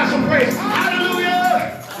some God some praise.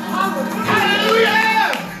 Hallelujah.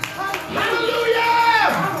 Hallelujah. Hallelujah.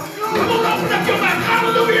 Come on, open up your mouth.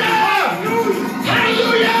 Hallelujah.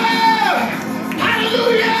 Hallelujah.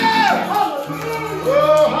 Hallelujah.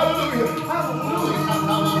 Oh, hallelujah.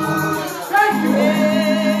 Thank you.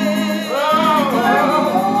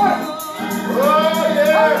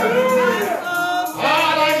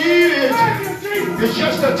 It's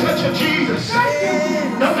just a touch of Jesus.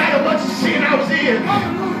 No matter what sin I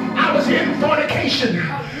was in fornication.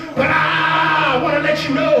 But I want to let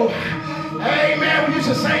you know, amen, we used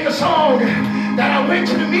to sing a song that I went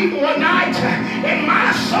to the meeting one night and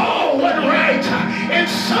my soul wasn't right. And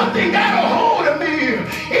something got a hold of me.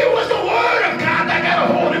 It was the word of God that got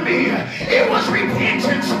a hold of me. It was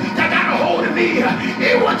repentance that got a hold of me.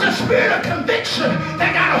 It was the spirit of conviction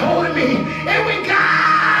that got a hold of me. And when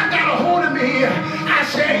God got a hold of me, I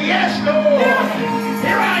said, yes, Lord.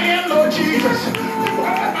 Here I am, Lord Jesus. You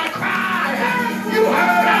heard my cry. You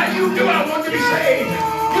heard you knew I wanted to be saved.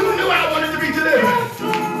 You knew I wanted to be delivered.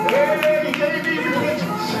 Hey, he gave me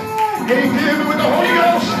repentance. And he filled me with the Holy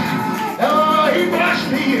Ghost. He washed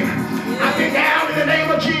me. I've been down in the name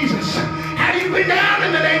of Jesus. Have you been down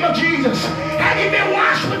in the name of Jesus? Have you been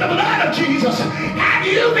washed with the blood of Jesus? Have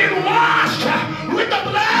you been washed with the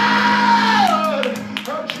blood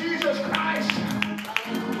of Jesus Christ?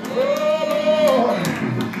 Oh, Lord.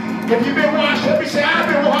 If you've been washed, let me say, I've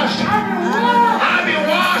been washed. I've been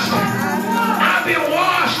washed. I've been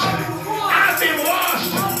washed. I've been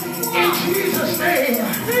washed. In Jesus' name.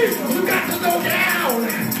 You got to go down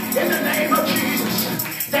in the name of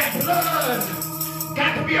Jesus. That blood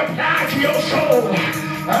got to be applied to your soul.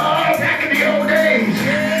 Oh, back in the old days,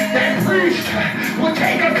 that priest would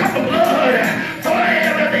take a cup of blood for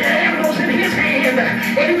the animals in his hand,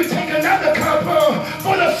 and he would take another cup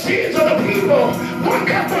for the sins of the people. One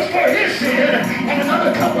cup was for his sin, and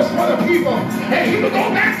another cup was for the people. And he would go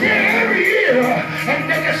back there every year and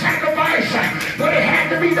make a sacrifice, but it had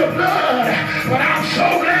to be the blood. But I'm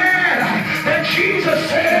so glad that Jesus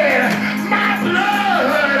said, my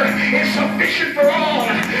blood is sufficient for all.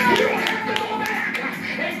 You don't have to go back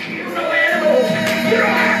and kill no animals. You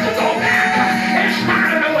don't have to go back and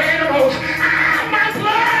slaughter no animals. My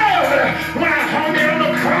blood, when I hung there on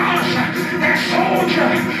the cross, that soldier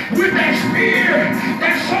with that spear,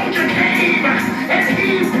 that soldier came and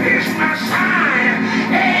he pierced my side.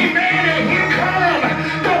 Amen. And here come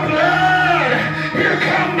the blood. Here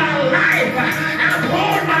come my life. I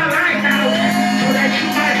poured my life out so that you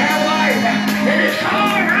might have life. And it's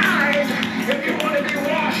all right if you want to be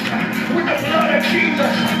washed with the blood of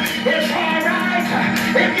Jesus. It's all right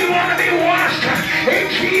if you want to be washed in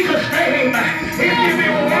Jesus' name. If you've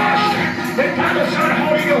been washed in Father, Son,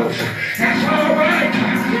 Holy Ghost, that's all right.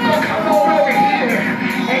 But come on over here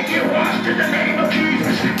and get washed in the name of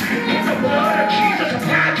Jesus. Get the blood of Jesus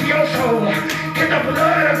applied to your soul. Get the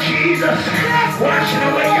blood of Jesus washing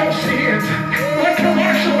away your sins. What can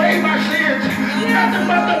wash away my sins? Nothing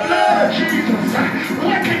but the blood of Jesus.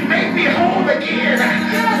 What can make me whole again?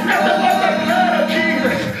 Nothing but the blood of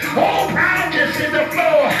Jesus. Oh, brownness in the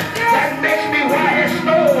floor that makes me white as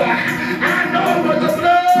snow. I know it was the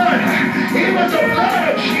blood. It was the blood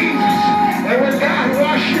of Jesus. And when God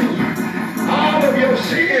washed you, all of your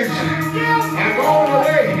sins are gone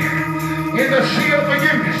away in the sea of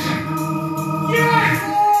forgiveness.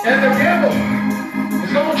 And the devil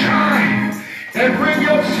is going to try and bring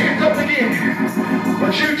your sins up again.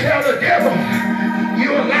 But you tell the devil,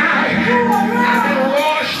 you're a lie. I've been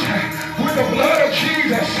washed with the blood of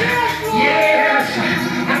Jesus. Yes,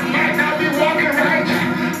 I might not be walking right,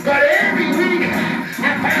 but every week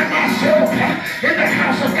I find myself in the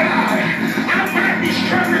house of God. I might be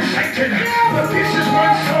struggling, Satan, but this is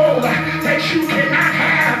one soul that you cannot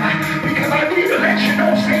have, because I need to let you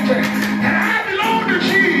know, Satan, that I belong to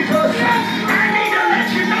Jesus. I need to let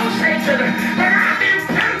you know, Satan, that I belong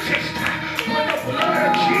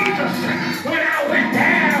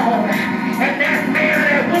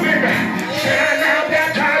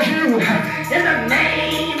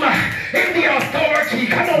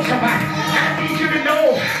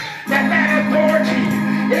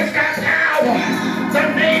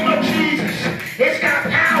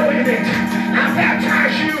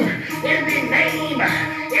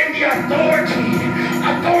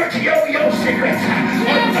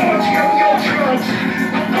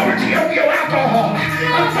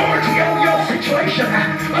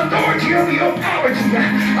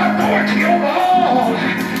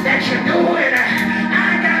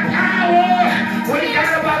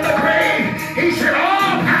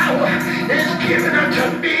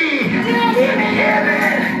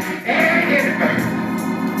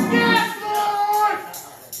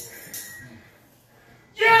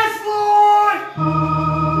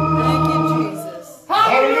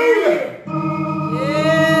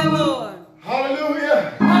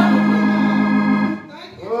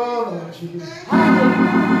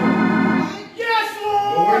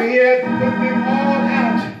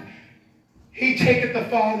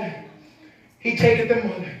the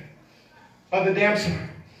mother of the damsel,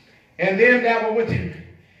 and them that were with him,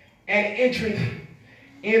 and entered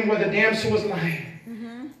in where the damsel was lying.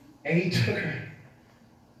 And he took her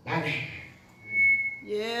by name.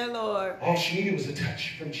 Yeah, Lord. All she needed was a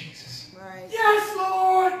touch from Jesus. Right. Yes,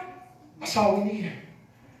 Lord. That's all we need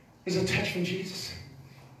is a touch from Jesus.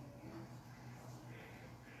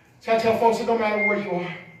 So I tell folks, it don't matter where you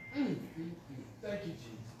are. Thank you, Jesus.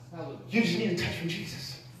 Hallelujah. You just need a touch from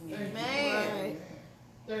Jesus. Thank you. Right.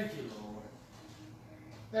 Thank you, Lord.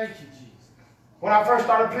 Thank you, Jesus. When I first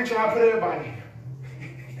started preaching, I put everybody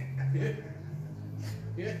in.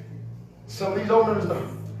 Yeah. Some of these old members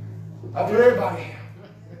know. I put everybody in.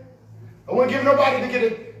 I wouldn't give nobody to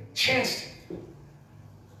get a chance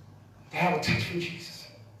to have a touch from Jesus.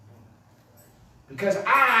 Because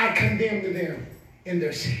I condemned them in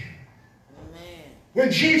their sin. Amen.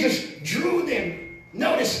 When Jesus drew them,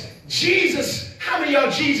 notice, Jesus, how many of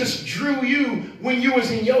y'all Jesus drew you when you was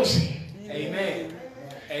in your sin? Amen.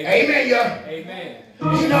 Amen, y'all. Amen.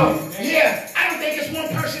 You know, yeah, I don't think it's one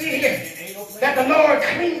person in here that the Lord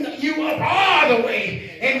cleaned you up all the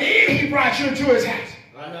way and then he brought you into his house.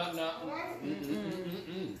 No.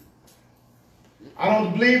 I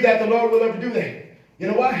don't believe that the Lord will ever do that. You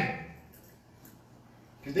know why?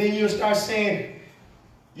 Because then you'll start saying,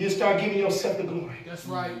 you'll start giving yourself the glory. That's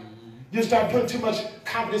right. You'll start putting too much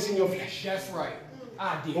confidence in your flesh. That's right.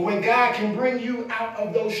 I did. But when God can bring you out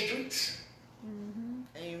of those streets,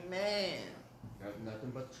 Amen. That's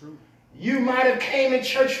nothing but the truth. you might have came in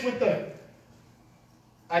church with a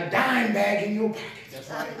dime bag in your pocket. That's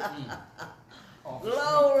right.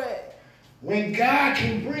 Glory. When God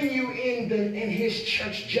can bring you in his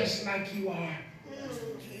church just like you are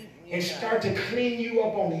and start to clean you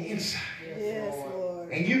up on the inside. Yes, Lord.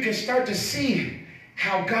 And you can start to see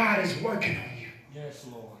how God is working on you. Yes,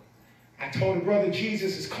 Lord. I told a brother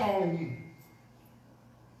Jesus is calling you.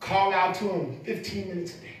 Call out to him 15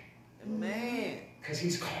 minutes a day. Amen. Because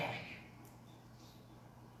he's calling you.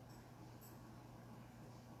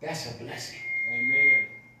 That's a blessing. Amen.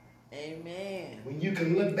 Amen. When you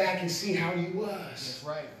can look back and see how you was That's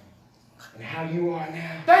right. and how you are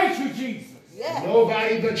now. Thank you, Jesus. Yes.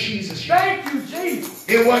 Nobody but Jesus. Thank you, Jesus.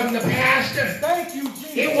 It wasn't the pastor. Thank you,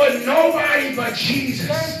 Jesus. It wasn't nobody but Jesus.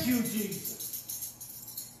 Thank you,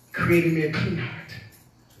 Jesus. Created me a clean heart.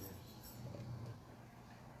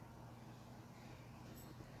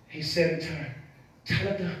 He said unto her,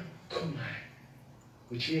 Talitha Kumai,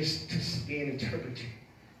 which is to be interpreted,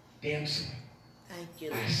 damsel, Thank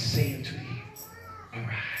you. I say unto thee,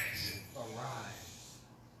 arise. Arise.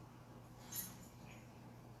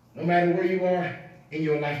 No matter where you are in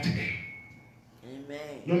your life today,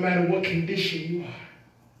 Amen. no matter what condition you are,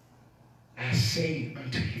 I say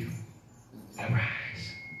unto you,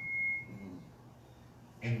 arise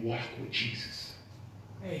and walk with Jesus.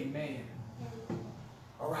 Amen.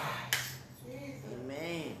 Arise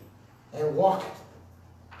Amen. and walk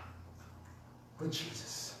with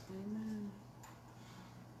Jesus.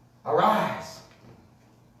 Arise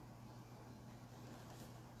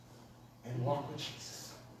and walk with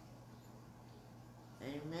Jesus.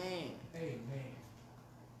 Amen. Amen.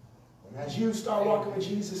 And as you start walking with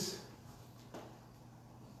Jesus,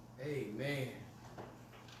 Amen.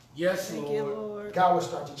 Yes, Thank Lord. you, Lord. God will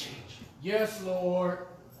start to change. Yes, Lord.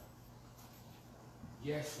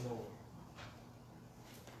 Yes, Lord.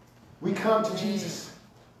 We come to Jesus,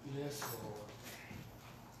 Yes, Lord.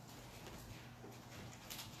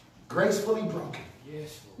 gracefully broken.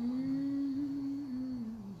 Yes, Lord.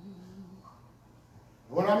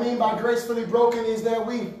 What I mean by gracefully broken is that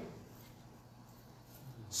we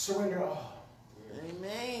surrender all.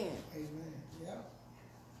 Amen. Amen. Yeah.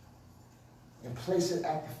 And place it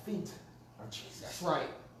at the feet of Jesus. That's right.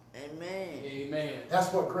 Amen. Amen.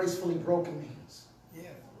 That's what gracefully broken means. Yeah.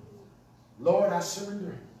 Lord, I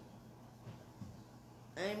surrender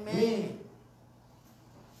Amen. me.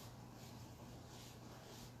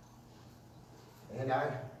 And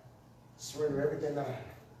I surrender everything that I have.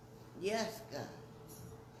 Yes, God.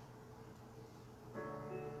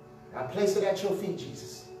 I place it at your feet,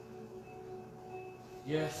 Jesus,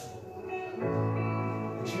 Yes, Lord.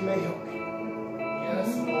 that you may help me.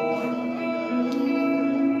 Yes, Lord.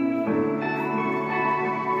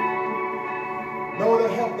 Know the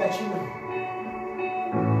help that you know.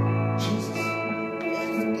 Jesus.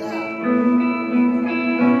 Yes, God.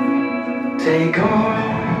 Take all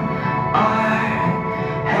I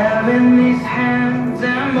have in these hands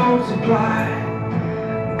and multiply,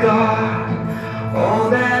 God, all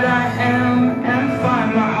that I am, and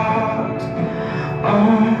find my heart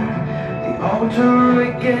on the altar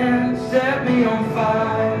again. Set me on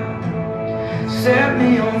fire, set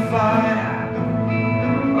me on fire.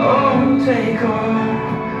 take all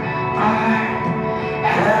I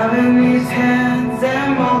have in these hands and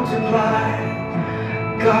multiply,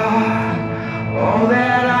 God, all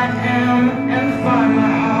that I am, and find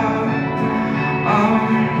my heart on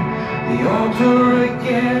the altar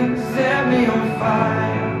again. Set me on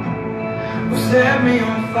fire, oh, set me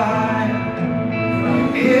on fire.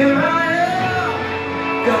 Here I am,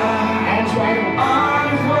 God,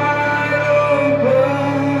 arms wide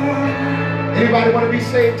open. Anybody want to be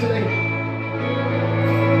saved today?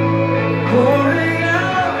 Pouring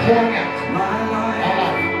out My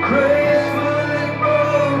life. gracefully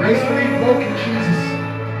broken. Gracefully broken, Jesus.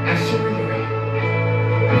 I surrender.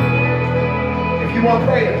 If you want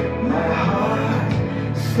prayer, My heart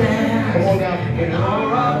stands come on down. in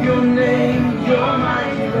awe